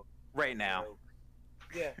 So Right now.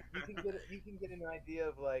 yeah, you can get an idea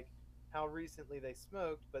of like how recently they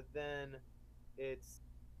smoked, but then it's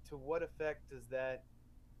to what effect does that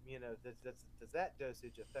does that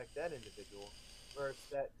dosage affect that individual versus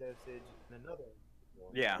that dosage in another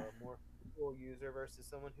individual? Yeah. A more full user versus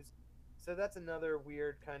someone who's so that's another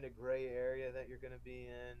weird kind of gray area that you're going to be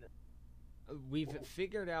in. We've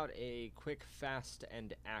figured out a quick, fast,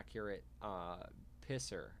 and accurate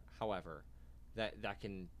pisser, however, that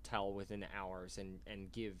can tell within hours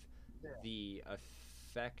and give the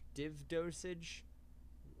effective dosage,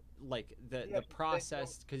 like the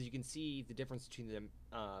processed, because you can see the difference between the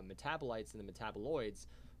metabolites and the metaboloids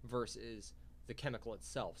versus the chemical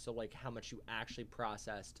itself. So like how much you actually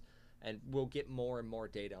processed, and we'll get more and more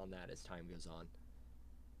data on that as time goes on.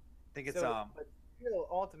 I think it's But still,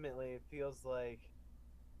 ultimately, it feels like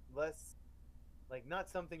less like not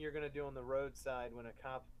something you're gonna do on the roadside when a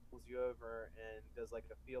cop pulls you over and does like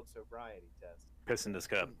a field sobriety test. Piss in this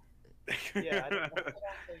cup. Yeah, I don't think.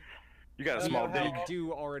 You got a I don't small know They dick. how-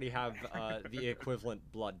 do already have the equivalent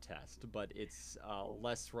blood test, but it's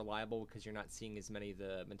less reliable because you're not seeing as many of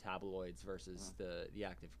the metabaloids versus the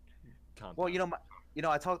active compound.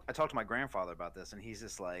 Well, I talked to my grandfather about this, and he's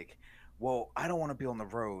just like, "Well, I don't want to be on the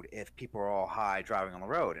road if people are all high driving on the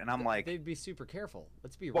road." And I'm like, they'd be super careful.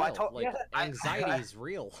 Let's be Well, I real. told- Like Yeah, anxiety is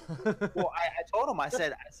real. "Well, I told him, I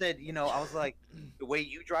said, I was like, the way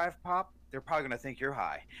you drive, Pop, they're probably gonna think you're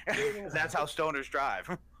high. 'Cause that's how stoners drive."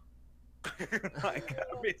 Like,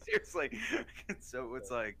 I mean, seriously. So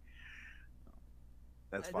it's like,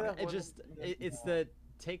 that's I funny. know. It's the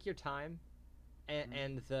take your time, Mhm.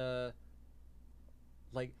 and the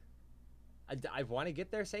like. I want to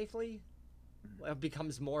get there safely. It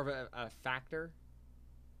becomes more of a factor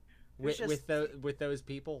There's with those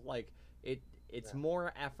people. Like it's Yeah.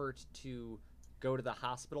 more effort to go to the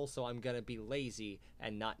hospital, so I'm gonna be lazy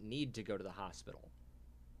and not need to go to the hospital.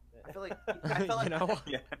 I feel like I feel like You know?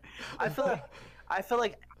 yeah. I feel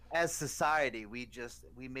like as society we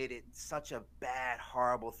made it such a bad,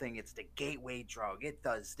 horrible thing. It's the gateway drug. It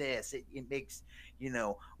does this. It makes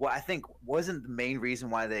well, I think wasn't the main reason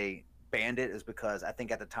why they banned it is because I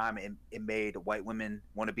think at the time it made white women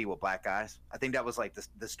want to be with black guys. I think that was like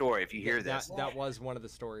the story. If you hear this, That was one of the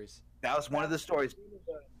stories. that was one of the stories.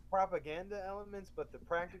 The propaganda elements, but the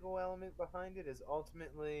practical element behind it is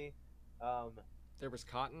ultimately There was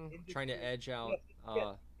cotton Industry- trying to edge out.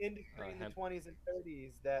 yeah. industry in the hemp. 20s and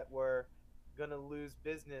 30s that were gonna lose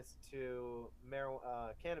business to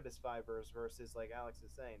cannabis fibers versus, like Alex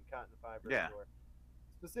is saying, cotton fibers, Yeah. or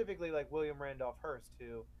specifically like William Randolph Hearst,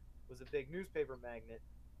 who was a big newspaper magnate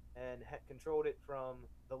and controlled it from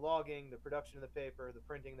the logging, the production of the paper, the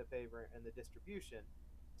printing of the paper, and the distribution.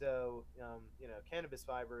 So, cannabis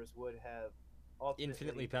fibers would have ultimately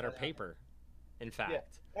Infinitely better cut out- paper, in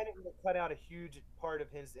fact. and it would cut out a huge part of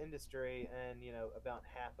his industry and about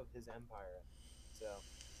half of his empire. So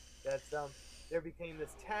that's there became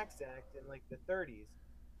this tax act in like the 30s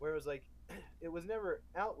where it was like it was never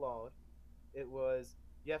outlawed. It was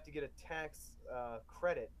you have to get a tax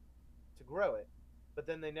credit to grow it, but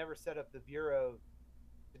then they never set up the bureau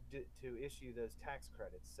to issue those tax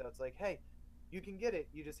credits. So it's like, hey, you can get it,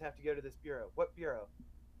 you just have to go to this bureau. What bureau?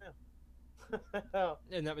 Oh.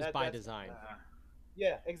 And that was by design.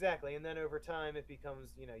 Yeah, exactly. And then over time, it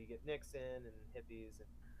becomes you get Nixon and hippies and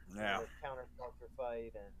Yeah. the counterculture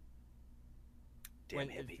fight and Damn when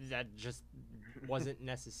hippie. that just wasn't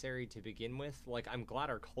necessary to begin with. Like, I'm glad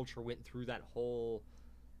our culture went through that whole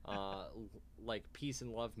like peace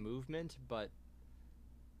and love movement, but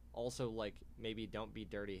also like maybe don't be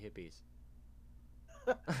dirty hippies.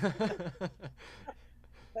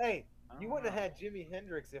 hey, you Oh. wouldn't have had Jimi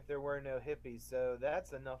Hendrix if there were no hippies. So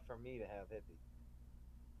that's enough for me to have hippies.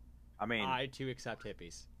 I mean, I too accept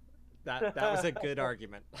hippies. That was a good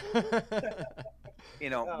argument.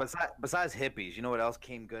 Oh. besides hippies, you know what else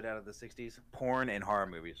came good out of the '60s? Porn and horror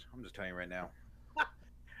movies. I'm just telling you right now.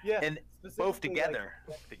 Yeah, And both specifically,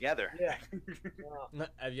 like, together. Yeah.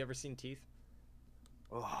 Have you ever seen Teeth?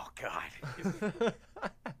 Oh God.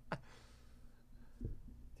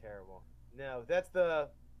 Terrible. No, that's a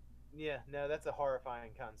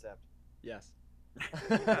horrifying concept. Yes.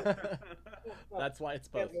 That's why it's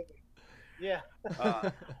both. Yeah.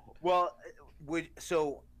 Well,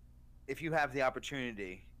 if you have the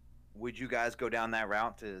opportunity, would you guys go down that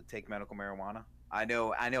route to take medical marijuana? I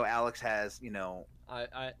know Alex has,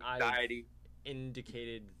 I anxiety.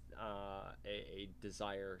 indicated a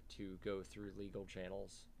desire to go through legal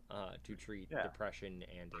channels to treat Yeah. depression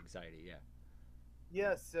and anxiety. Yeah.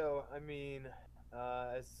 Yeah, so I mean,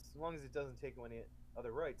 as long as it doesn't take away any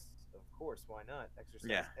other rights, of course, why not? Exercise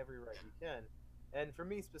Yeah. every right you can. And for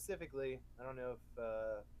me specifically, I don't know if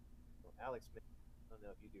Alex, I don't know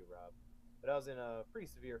if you do, Rob, but I was in a pretty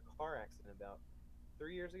severe car accident about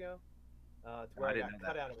 3 years ago. To where I I didn't got know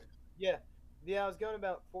cut that. out of it. Yeah, yeah, I was going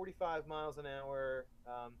about 45 miles an hour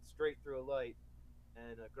straight through a light,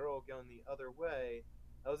 and a girl going the other way.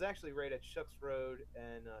 I was actually right at Shucks Road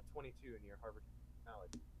and 22 near Harvard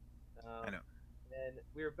College. I know. And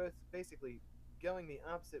we were both basically going the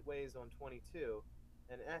opposite ways on 22.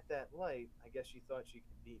 And at that light, I guess she thought she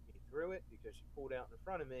could beat me through it because she pulled out in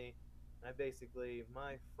front of me. And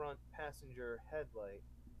my front passenger headlight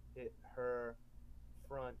hit her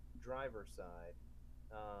front driver's side.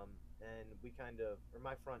 And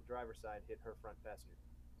my front driver's side hit her front passenger.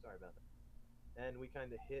 Sorry about that. And we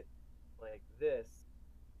kind of hit like this.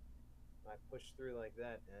 I pushed through like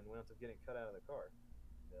that and wound up getting cut out of the car.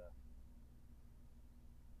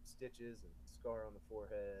 stitches and scar on the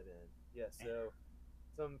forehead, and yeah, so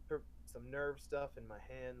some nerve stuff in my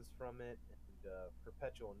hands from it, and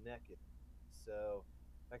perpetual neck. So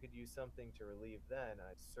if I could use something to relieve that,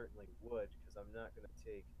 I certainly would, because I'm not going to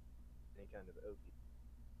take any kind of opiate.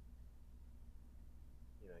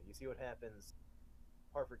 You see what happens.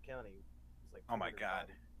 Harford County is like Oh my 200 God.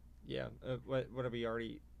 bodies. Yeah. What have we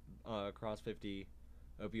already crossed 50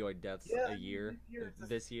 opioid deaths Yeah, a year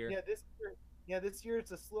this year. this year? This year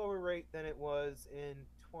it's a slower rate than it was in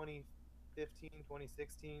 2015,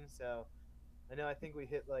 2016. So I think we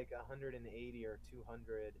hit like 180 or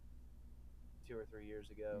 200 2 or 3 years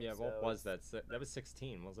ago. Yeah. So What was that? That was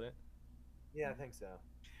 16, wasn't it? Yeah, I think so.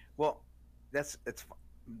 Well, it's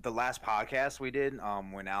the last podcast we did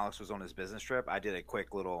when Alex was on his business trip. I did a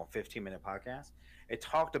quick little 15-minute podcast. I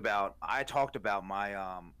talked about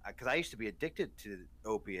my because I used to be addicted to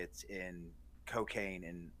opiates and cocaine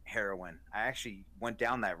and heroin. I actually went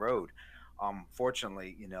down that road.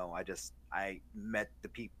 Fortunately, I met the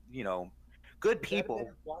people, good Is that a people. bit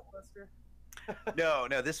of Blockbuster?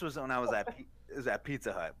 No, this was when I was at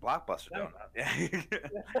Pizza Hut. Blockbuster donut.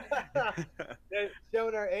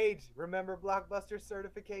 Showing our age. Remember Blockbuster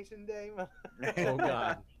certification day? Oh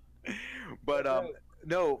God. But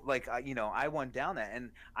no, like I went down that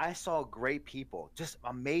and I saw great people, just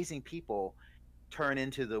amazing people, turn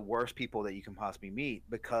into the worst people that you can possibly meet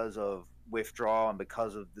because of withdrawal and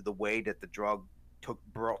because of the way that the drug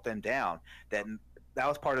brought them down. That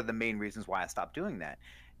was part of the main reasons why I stopped doing that.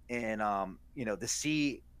 And to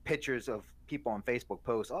see pictures of people on Facebook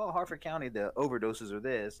post, oh, Harford County, the overdoses are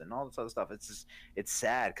this and all this other stuff. It's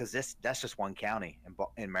sad because that's just one county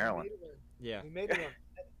in Maryland. Yeah. We made it on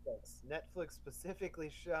Netflix. Netflix specifically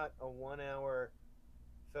shot a 1-hour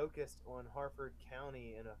focused on Harford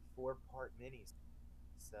County in a 4-part mini.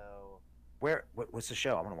 So what's the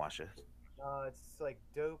show? I'm gonna watch it. it's like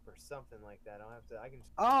Dope or something like that. I can.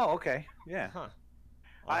 Oh, okay, yeah. Huh.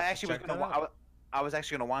 I was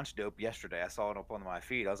actually gonna watch Dope yesterday. I saw it up on my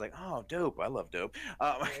feed. I was like, oh, Dope. I love Dope.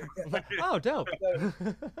 Oh, dope.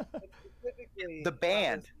 Specifically, The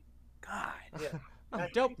band. God. Yeah. Oh,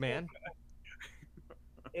 dope, man.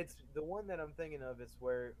 It's the one that I'm thinking of. Is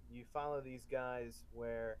where you follow these guys.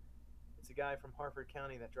 Where it's a guy from Harford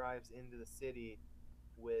County that drives into the city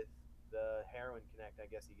with the heroin connect. I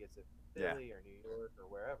guess he gets it from Philly or New York or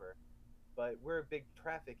wherever. But we're a big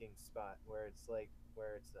trafficking spot where it's a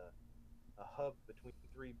hub between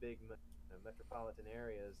 3 big metropolitan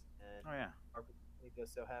areas, and Harford County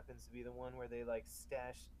just so happens to be the one where they like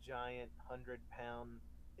stash giant 100-pound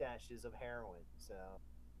stashes of heroin. So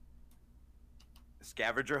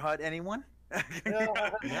Scavenger Hut, anyone?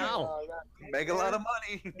 No. Make a lot of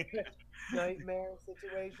money. Nightmare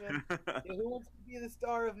situation. Yeah, who wants to be the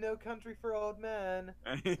star of No Country for Old Men?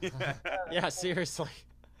 Yeah, seriously.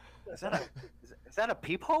 Is that a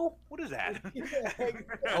peephole? What is that? Yeah, exactly.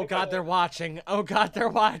 Oh God, they're watching. Oh God, they're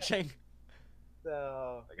watching.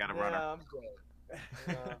 So I gotta run. I'm good.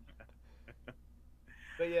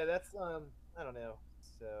 But yeah, that's I don't know.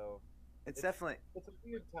 So It's definitely. it's a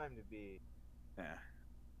weird time to be. Yeah.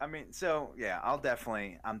 I mean, so yeah, I'm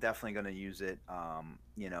definitely going to use it,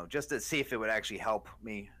 just to see if it would actually help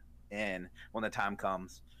me when the time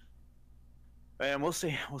comes. And we'll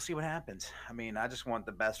see what happens. I mean, I just want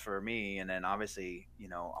the best for me. And then obviously,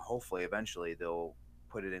 hopefully eventually they'll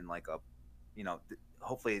put it in like a,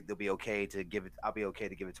 hopefully they'll be okay to give it. I'll be okay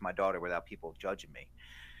to give it to my daughter without people judging me.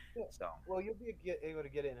 Yeah. So, well, you'll be able to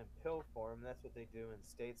get it in pill form. That's what they do in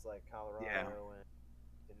states like Colorado and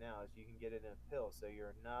now is you can get it in a pill, so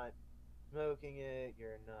you're not smoking it,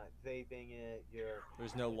 you're not vaping it,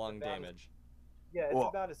 There's no lung damage. It's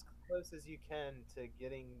about as close as you can to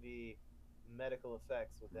getting the medical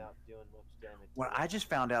effects without doing much damage. Well, I just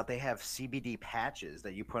found out they have CBD patches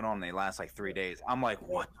that you put on. They last like 3 days. I'm like,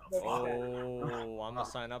 what the fuck? Oh, I'm gonna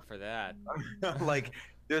sign up for that. Like,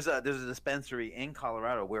 there's a dispensary in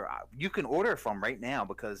Colorado where you can order from right now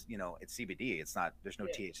because it's CBD. There's no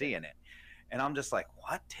THC in it. And I'm just like,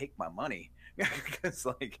 what? Take my money. Because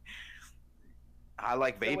like, I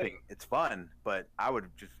like vaping. It's fun, but I would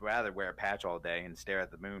just rather wear a patch all day and stare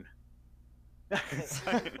at the moon.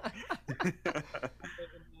 Another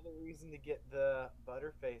reason to get the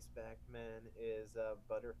Butterface back, man, is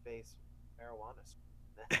Butterface marijuana.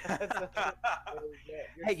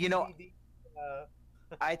 Hey, CBD,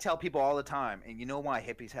 I tell people all the time, and you know why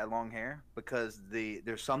hippies had long hair? Because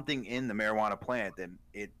there's something in the marijuana plant that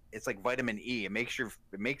it's like vitamin E. It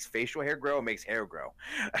makes facial hair grow. It makes hair grow.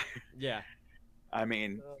 Yeah. I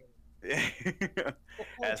mean,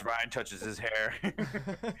 as Ryan touches his hair.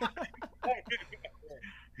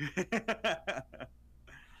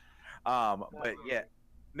 But yeah,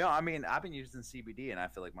 No, I mean I've been using CBD, and I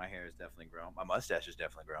feel like my hair is definitely grown. My mustache is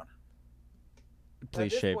definitely grown. At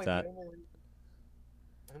Please this shave point, that.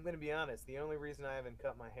 I'm gonna be honest. The only reason I haven't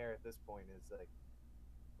cut my hair at this point is like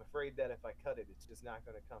I'm afraid that if I cut it, it's just not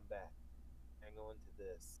gonna come back. Hang on to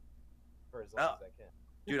this for as long Oh. as I can.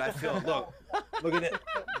 Dude, I feel look at it,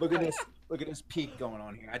 look at this peak going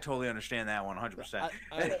on here. I totally understand that 100%.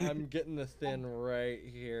 I'm getting the thin right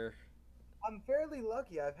here. I'm fairly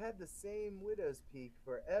lucky. I've had the same widow's peak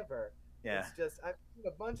forever. Yeah. It's just I've seen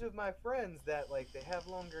a bunch of my friends that like they have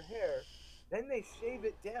longer hair, then they shave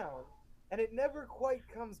it down, and it never quite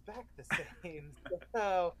comes back the same.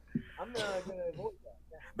 So I'm not gonna avoid that.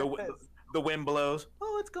 The wind blows.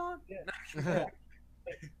 Oh, it's gone. Yeah.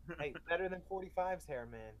 Hey, better than 45's hair,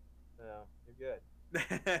 man. So you're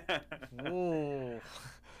good. Ooh.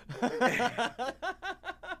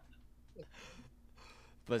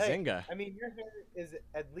 Bazinga. I mean, your hair is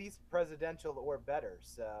at least presidential or better.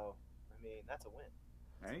 So I mean, that's a win.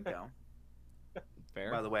 There you go.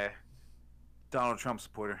 Fair. By the way, Donald Trump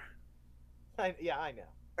supporter. I know.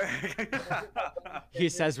 He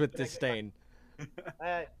says with disdain.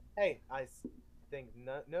 Hey, I think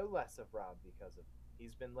no less of Rob because of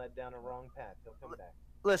he's been led down a wrong path. He'll come back.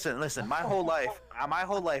 Listen. My whole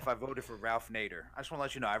life, I voted for Ralph Nader. I just want to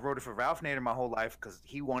let you know, I voted for Ralph Nader my whole life because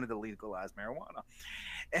he wanted to legalize marijuana.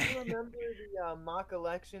 Do you remember the mock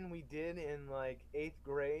election we did in like 8th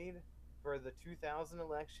grade for the 2000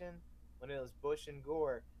 election when it was Bush and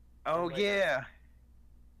Gore? Oh and, like, yeah.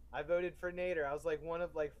 I voted for Nader. I was like one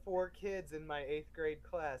of like 4 kids in my 8th grade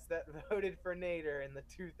class that voted for Nader in the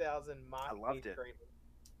 2000 mock I loved 8th it. grade.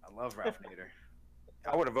 I love Ralph Nader.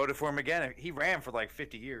 I would have voted for him again. He ran for like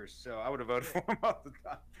 50 years, so I would have voted for him all the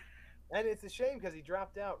time. And it's a shame because he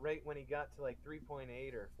dropped out right when he got to like 3.8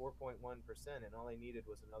 or 4.1%, and all he needed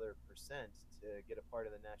was another percent to get a part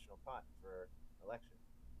of the national pot for election.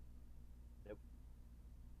 Nope.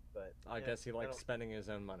 But I yeah, guess he likes don't- spending his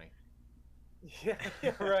own money. Yeah,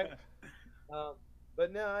 right.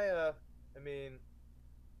 But no, I mean,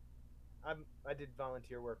 I did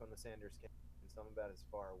volunteer work on the Sanders campaign, so I'm about as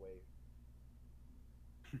far away.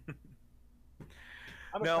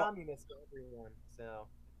 I'm a No. communist to everyone, so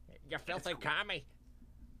You filthy commie.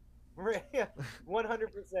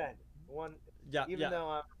 100%. Even Yeah. though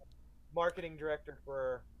I'm marketing director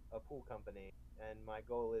for a pool company, and my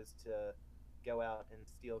goal is to go out and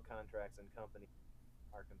steal contracts and companies,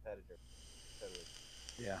 our competitor. Totally.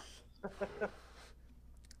 Yeah.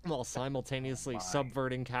 While simultaneously my.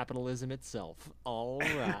 subverting capitalism itself. All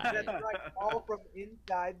That's right. right, all from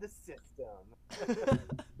inside the system.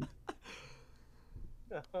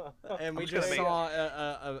 And we I'm just gonna just make- saw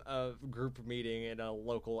a group meeting in a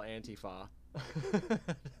local Antifa.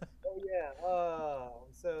 Oh yeah,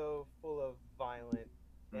 I'm so full of violent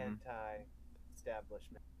Mhm.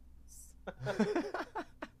 anti-establishment. Oh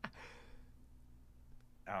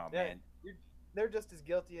Yeah, man. they're just as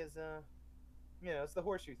guilty as it's the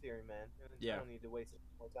horseshoe theory, man. Yeah. I don't need to waste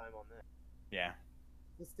more time on that. Yeah.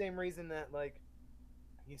 The same reason that like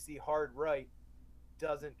you see hard right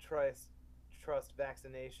doesn't trust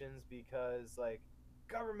vaccinations because like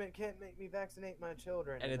government can't make me vaccinate my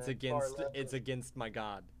children, And it's then far against left is- against my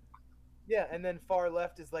God. yeah, and then far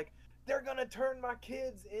left is like they're gonna turn my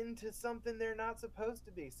kids into something they're not supposed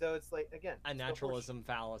to be. So it's like again A it's the naturalism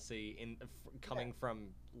fallacy coming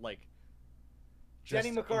from like Jenny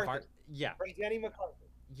just McCarthy. yeah, from Jenny McCarthy.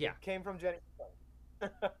 yeah. It came from Jenny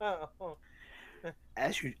McCarthy.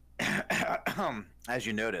 As you as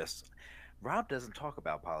you notice, Rob doesn't talk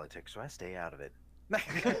about politics, so I stay out of it.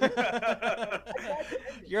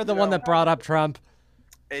 You're the one that brought up Trump.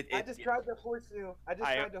 I just tried the horseshoe.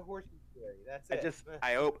 Tried the horseshoe theory. That's it.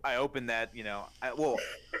 I opened that,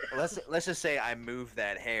 let's just say I moved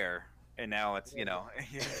that hair and now it's, you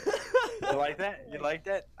like that? You like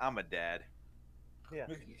that? I'm a dad. Yeah,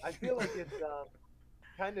 I feel like it's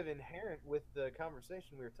kind of inherent with the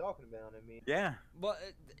conversation we were talking about. I mean, Yeah. Well,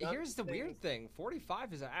 Not here's the things- weird thing: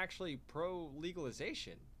 45 is actually pro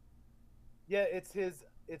legalization. yeah, it's his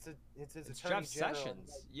It's attorney Jeff general.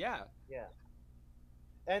 Sessions. Yeah. Yeah,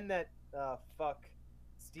 and that fuck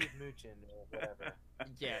Steve Mnuchin or whatever.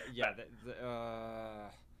 Yeah.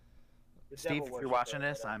 The Steve, devil if you're worshiper watching or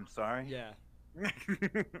this, whatever. I'm sorry. Yeah.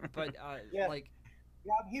 But Yeah. like,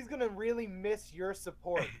 Yeah, he's gonna really miss your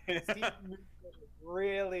support. Steve Mnuchin is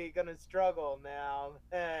really gonna struggle now.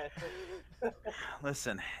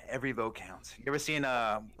 Listen, every vote counts. You ever seen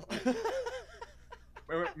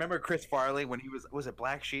remember Chris Farley when he was it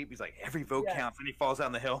Black Sheep? He's like, every vote Yes. counts, and he falls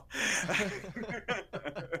down the hill.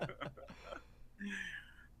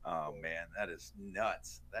 Oh man, that is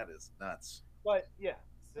nuts. That is nuts. But yeah,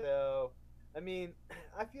 so I mean,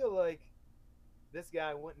 I feel like this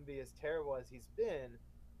guy wouldn't be as terrible as he's been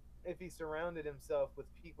if he surrounded himself with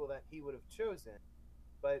people that he would have chosen.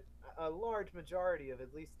 But a large majority of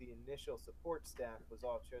at least the initial support staff was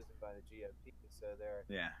all chosen by the GOP, so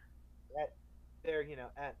Yeah. at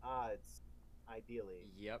at odds,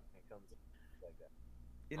 ideally. Yep. When it comes to like that.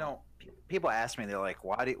 You know, people ask me, they're like,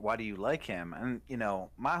 why do you like him? And you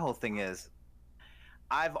know, my whole thing is,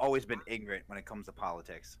 I've always been ignorant when it comes to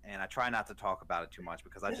politics, and I try not to talk about it too much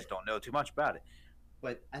because I just don't know too much about it.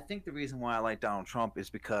 But I think the reason why I like Donald Trump is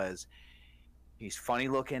because he's funny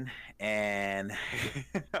looking, and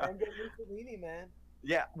And then Mussolini, man.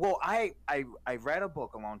 yeah. Well, I read a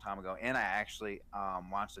book a long time ago, and I actually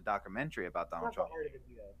watched a documentary about Donald Not Trump.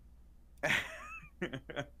 the heart of it,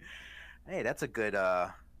 though. Hey, that's a good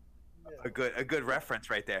Yeah. a good reference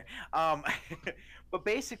right there. But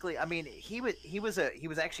basically, I mean, he was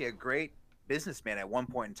actually a great businessman at one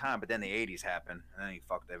point in time, but then the '80s happened, and then he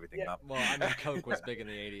fucked everything Yeah. up. Well, I mean, Coke was big in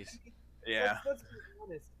the 80s. Yeah. Let's be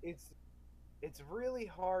honest. It's really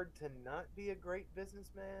hard to not be a great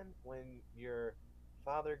businessman when your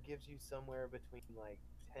father gives you somewhere between like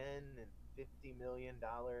 10 and 50 million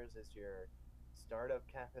dollars as your startup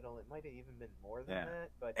capital. It might have even been more than Yeah.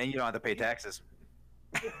 that, but And you don't have to pay taxes.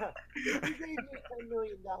 yeah, if you gave me $10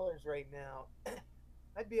 million right now,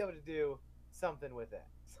 I'd be able to do something with that.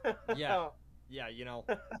 Yeah. Yeah, you know,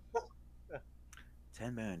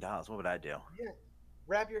 $10 million. What would I do? Yeah.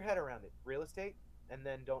 Wrap your head around it. Real estate, and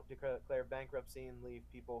then don't declare bankruptcy and leave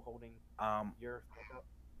people holding your fuck up.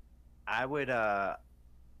 I would.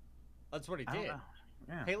 that's what he I don't did. know.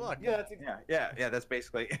 Yeah. Hey, look. Yeah, that's exactly. Yeah. That's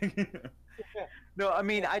basically. No, I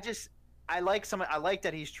mean, I like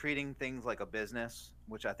that he's treating things like a business,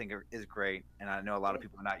 which I think is great, and I know a lot of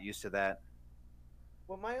people are not used to that.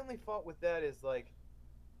 Well, my only fault with that is like,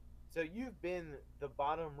 so you've been the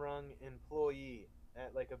bottom rung employee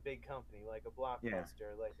at like a big company, like a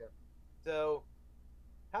Blockbuster, like a. So,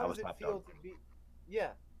 how That does was it my feel fault. to be?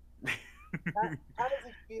 Yeah. How does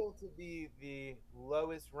it feel to be the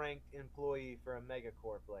lowest ranked employee for a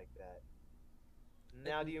megacorp like that?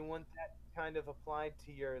 Now, do you want that kind of applied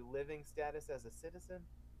to your living status as a citizen?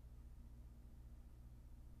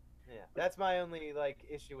 Yeah, that's my only like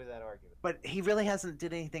issue with that argument. But he really hasn't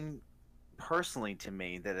did anything personally to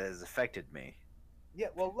me that has affected me. Yeah,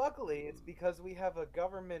 well, luckily it's because we have a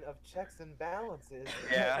government of checks and balances.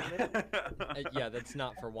 Yeah. Yeah, that's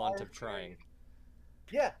not for want of trying.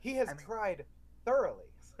 Yeah, he has I mean- tried thoroughly.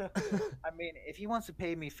 I mean, if he wants to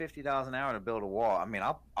pay me $50 an hour to build a wall, I mean,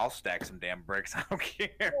 I'll stack some damn bricks. I don't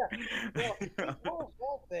care. Well, this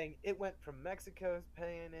whole thing, it went from Mexico's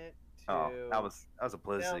paying it to Oh, that was a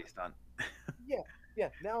publicity stunt. yeah.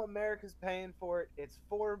 Now America's paying for it. It's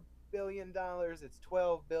 $4 billion. It's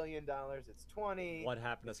 $12 billion. It's 20. What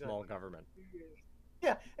happened to It's gonna small be government? 2 years.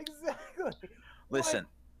 Yeah, exactly. Listen,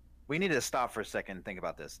 we need to stop for a second and think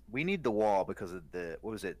about this. We need the wall because of the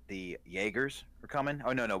the Jaegers are coming.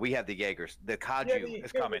 Oh no, we have the Jaegers. The Kaju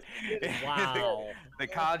is coming. Wow. The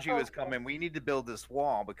Kaju is coming. We need to build this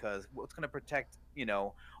wall because what's going to protect,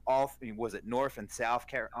 all was it North and South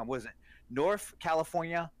was it North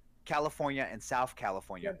California, California and South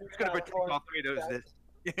California? Central It's going to protect all three of those.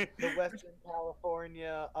 The Western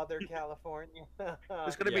California, other California.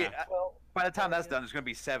 There's going to be Yeah. by the time that's done, there's going to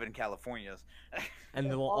be 7 Californias. And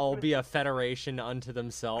they'll all be a federation unto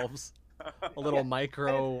themselves. A little And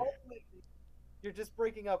micro. ultimately, you're just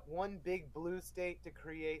breaking up one big blue state to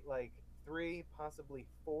create like 3, possibly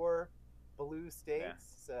 4 blue states.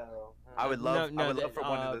 So I would love for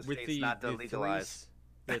one of those with states not to legalize.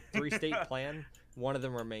 The 3-state plan, one of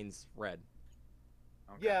them remains red.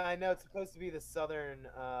 Okay. Yeah, I know it's supposed to be the southern.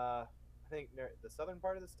 I think the southern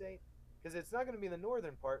part of the state, because it's not going to be the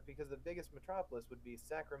northern part because the biggest metropolis would be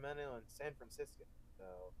Sacramento and San Francisco. So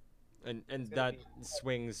And It's gonna that be-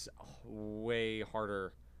 swings way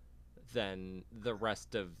harder than the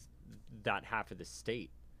rest of that half of the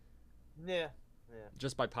state, yeah.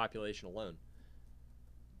 just by population alone.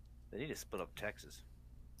 They need to split up Texas.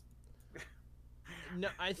 No,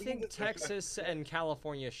 I We can think just- Texas and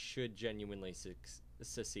California should genuinely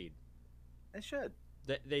secede. They should.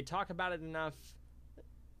 They talk about it enough.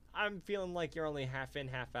 I'm feeling like you're only half in,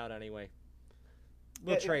 half out anyway.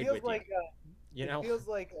 We'll Yeah, trade it feels with like, you. You know? It feels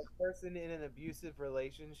like a person in an abusive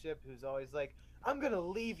relationship who's always like, "I'm gonna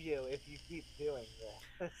leave you if you keep doing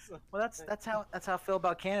this." Well, that's how I feel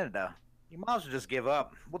about Canada. You might as well just give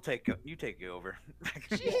up. We'll take you over.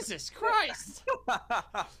 Jesus Christ!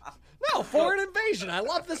 No, foreign invasion. I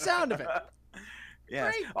love the sound of it.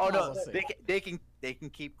 Yes. Great Oh no, policy. they can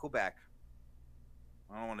keep Quebec.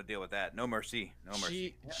 I don't want to deal with that. No mercy. No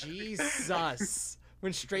mercy. Jesus.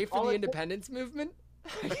 Went straight for All the it- independence movement?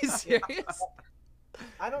 Are you serious?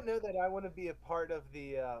 I don't know that I want to be a part of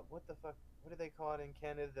the what the fuck? What do they call it in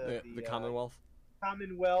Canada? The Commonwealth?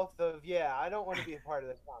 Commonwealth of I don't want to be a part of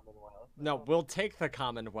the Commonwealth. No, we'll take the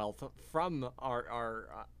Commonwealth from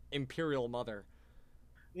our imperial mother.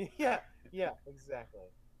 Yeah, exactly.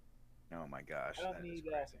 Oh my gosh, I don't that is need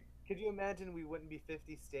crazy. Could you imagine we wouldn't be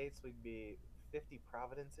 50 states? We'd be 50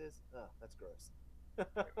 provinces. Oh, that's gross.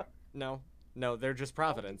 No, they're just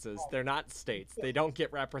providences. They're not states. They don't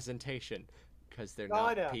get representation because they're Oh,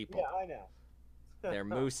 I not know. people. Yeah, I know. They're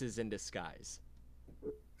mooses in disguise.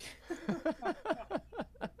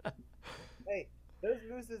 Hey, those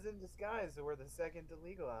mooses in disguise were the second to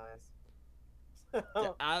legalize.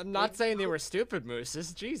 I'm not saying they were stupid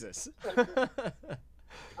mooses. Jesus.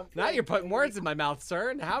 I'm Now saying you're putting maybe- words in my mouth, sir,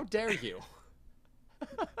 and how dare you?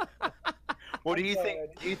 Well, do I'm you sorry,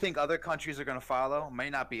 think? Do you think other countries are going to follow?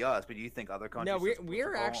 May not be us, but do you think other countries? No, are supposed to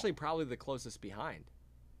we're follow? actually probably the closest behind.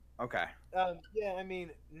 Okay. Yeah, I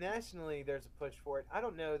mean, nationally, there's a push for it. I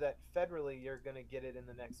don't know that federally you're going to get it in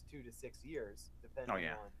the next 2 to 6 years, depending Oh,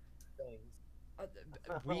 yeah. on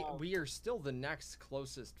things. We are still the next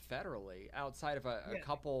closest federally, outside of a Yeah.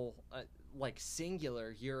 couple like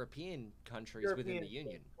singular European countries within the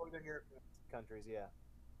Union, Northern European countries, yeah.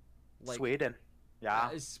 like Sweden.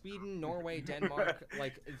 Yeah. Sweden, Norway, Denmark,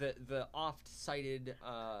 like the oft-cited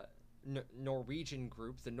Norwegian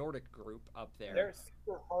group, the Nordic group up there. They're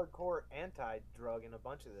super hardcore anti-drug in a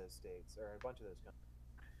bunch of those states, or a bunch of those countries.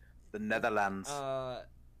 The Netherlands.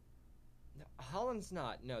 No, Holland's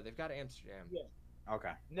not. No, they've got Amsterdam. Yeah.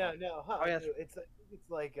 Okay. No, Oh, yes. it's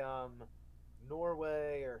like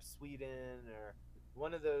Norway or Sweden or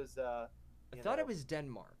one of those. I thought it was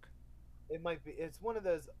Denmark. It might be. It's one of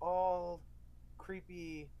those all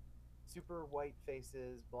creepy, super white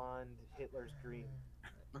faces, blonde Hitler's dream.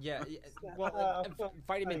 Yeah, well,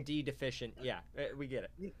 vitamin D deficient. Yeah, we get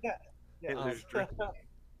it. Yeah. Hitler's dream.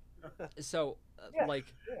 So, Yeah. like,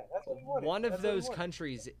 That's what he wanted. one That's of what he those wanted.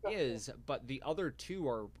 countries is, but the other two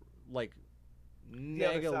are like other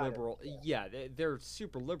mega side of it, liberal. Yeah, they're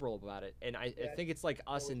super liberal about it, and I Yeah, think it's like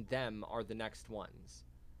us totally. and them are the next ones.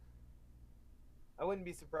 I wouldn't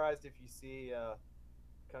be surprised if you see a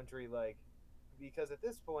country like, because at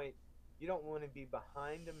this point, you don't want to be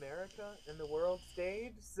behind America in the world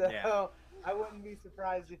stage. So Yeah. I wouldn't be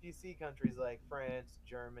surprised if you see countries like France,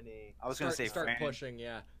 Germany. I was going to say start France, pushing.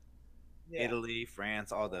 Yeah, Yeah. Italy,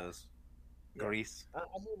 France, all those. Yeah. Greece. I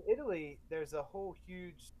mean, Italy, there's a whole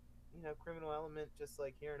huge, criminal element just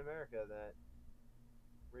like here in America that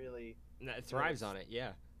really, and that thrives on it.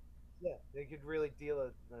 Yeah, they could really deal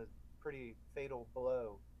a pretty fatal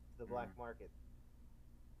blow to the black market.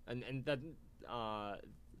 and that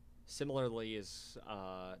similarly is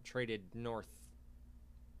traded north.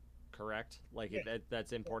 Correct? Like Yeah.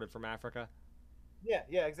 that's imported from Africa.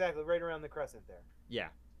 Yeah, exactly. Right around the crescent there. Yeah.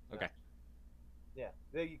 Okay. Yeah,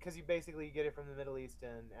 because you basically get it from the Middle East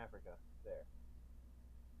and Africa there.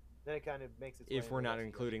 Then it kind of makes its way If we're into not West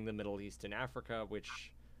Europe. including the Middle East and Africa,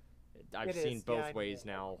 which I've It seen is, both yeah, I ways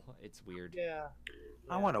know. now. It's weird. Yeah.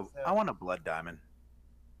 I want a. so- I want a blood diamond.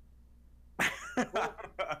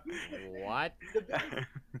 What?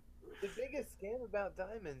 The biggest scam about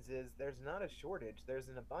diamonds is there's not a shortage, there's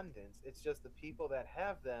an abundance. It's just the people that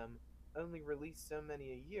have them only release so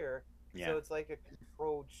many a year, Yeah. so it's like a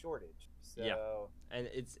controlled shortage. So Yeah. And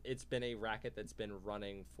it's been a racket that's been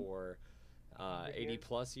running for 80 years?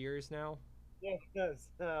 plus years now. yeah, it does.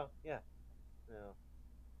 So yeah. No.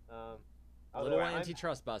 A Although little I'm-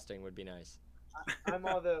 antitrust busting would be nice. I'm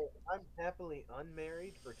happily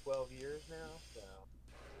unmarried for 12 years now, so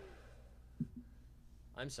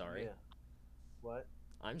I'm sorry. yeah. What?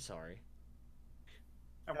 I'm sorry.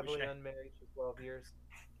 I wish Happily I- unmarried for 12 years.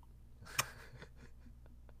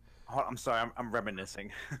 Hold- I'm sorry. I'm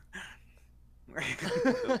reminiscing.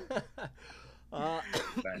 Well,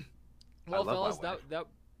 love my fellas, wife. that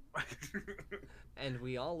and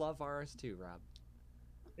we all love ours too, Rob.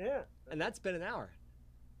 Yeah. And that's been an hour.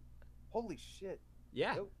 Holy shit.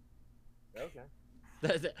 Yeah. Nope.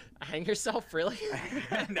 Okay. Hang yourself, really?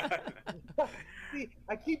 No. See,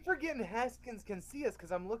 I keep forgetting Haskins can see us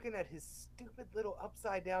because I'm looking at his stupid little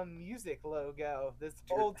upside down music logo this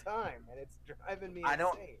whole time, and it's driving me I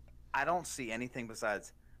don't- insane. I don't see anything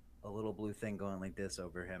besides a little blue thing going like this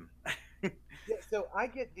over him. Yeah, so I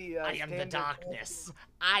get the. I am the standard darkness.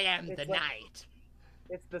 I am It's the like- night.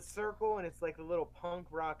 It's the circle, and it's like a little punk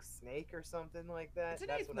rock snake or something like that. It's an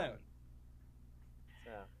That's eighth what I note. mean.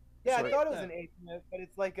 So, yeah, So- I thought it was an eighth note, but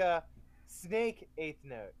it's like a snake eighth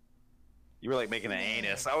note. You were like making an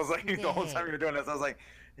anus. I was like the whole time you were doing this. I was like,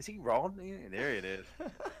 is he wrong? There it is.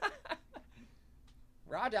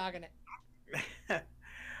 Raw dogging it.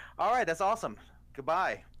 All right, that's awesome.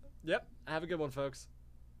 Goodbye. Yep. Have a good one, folks.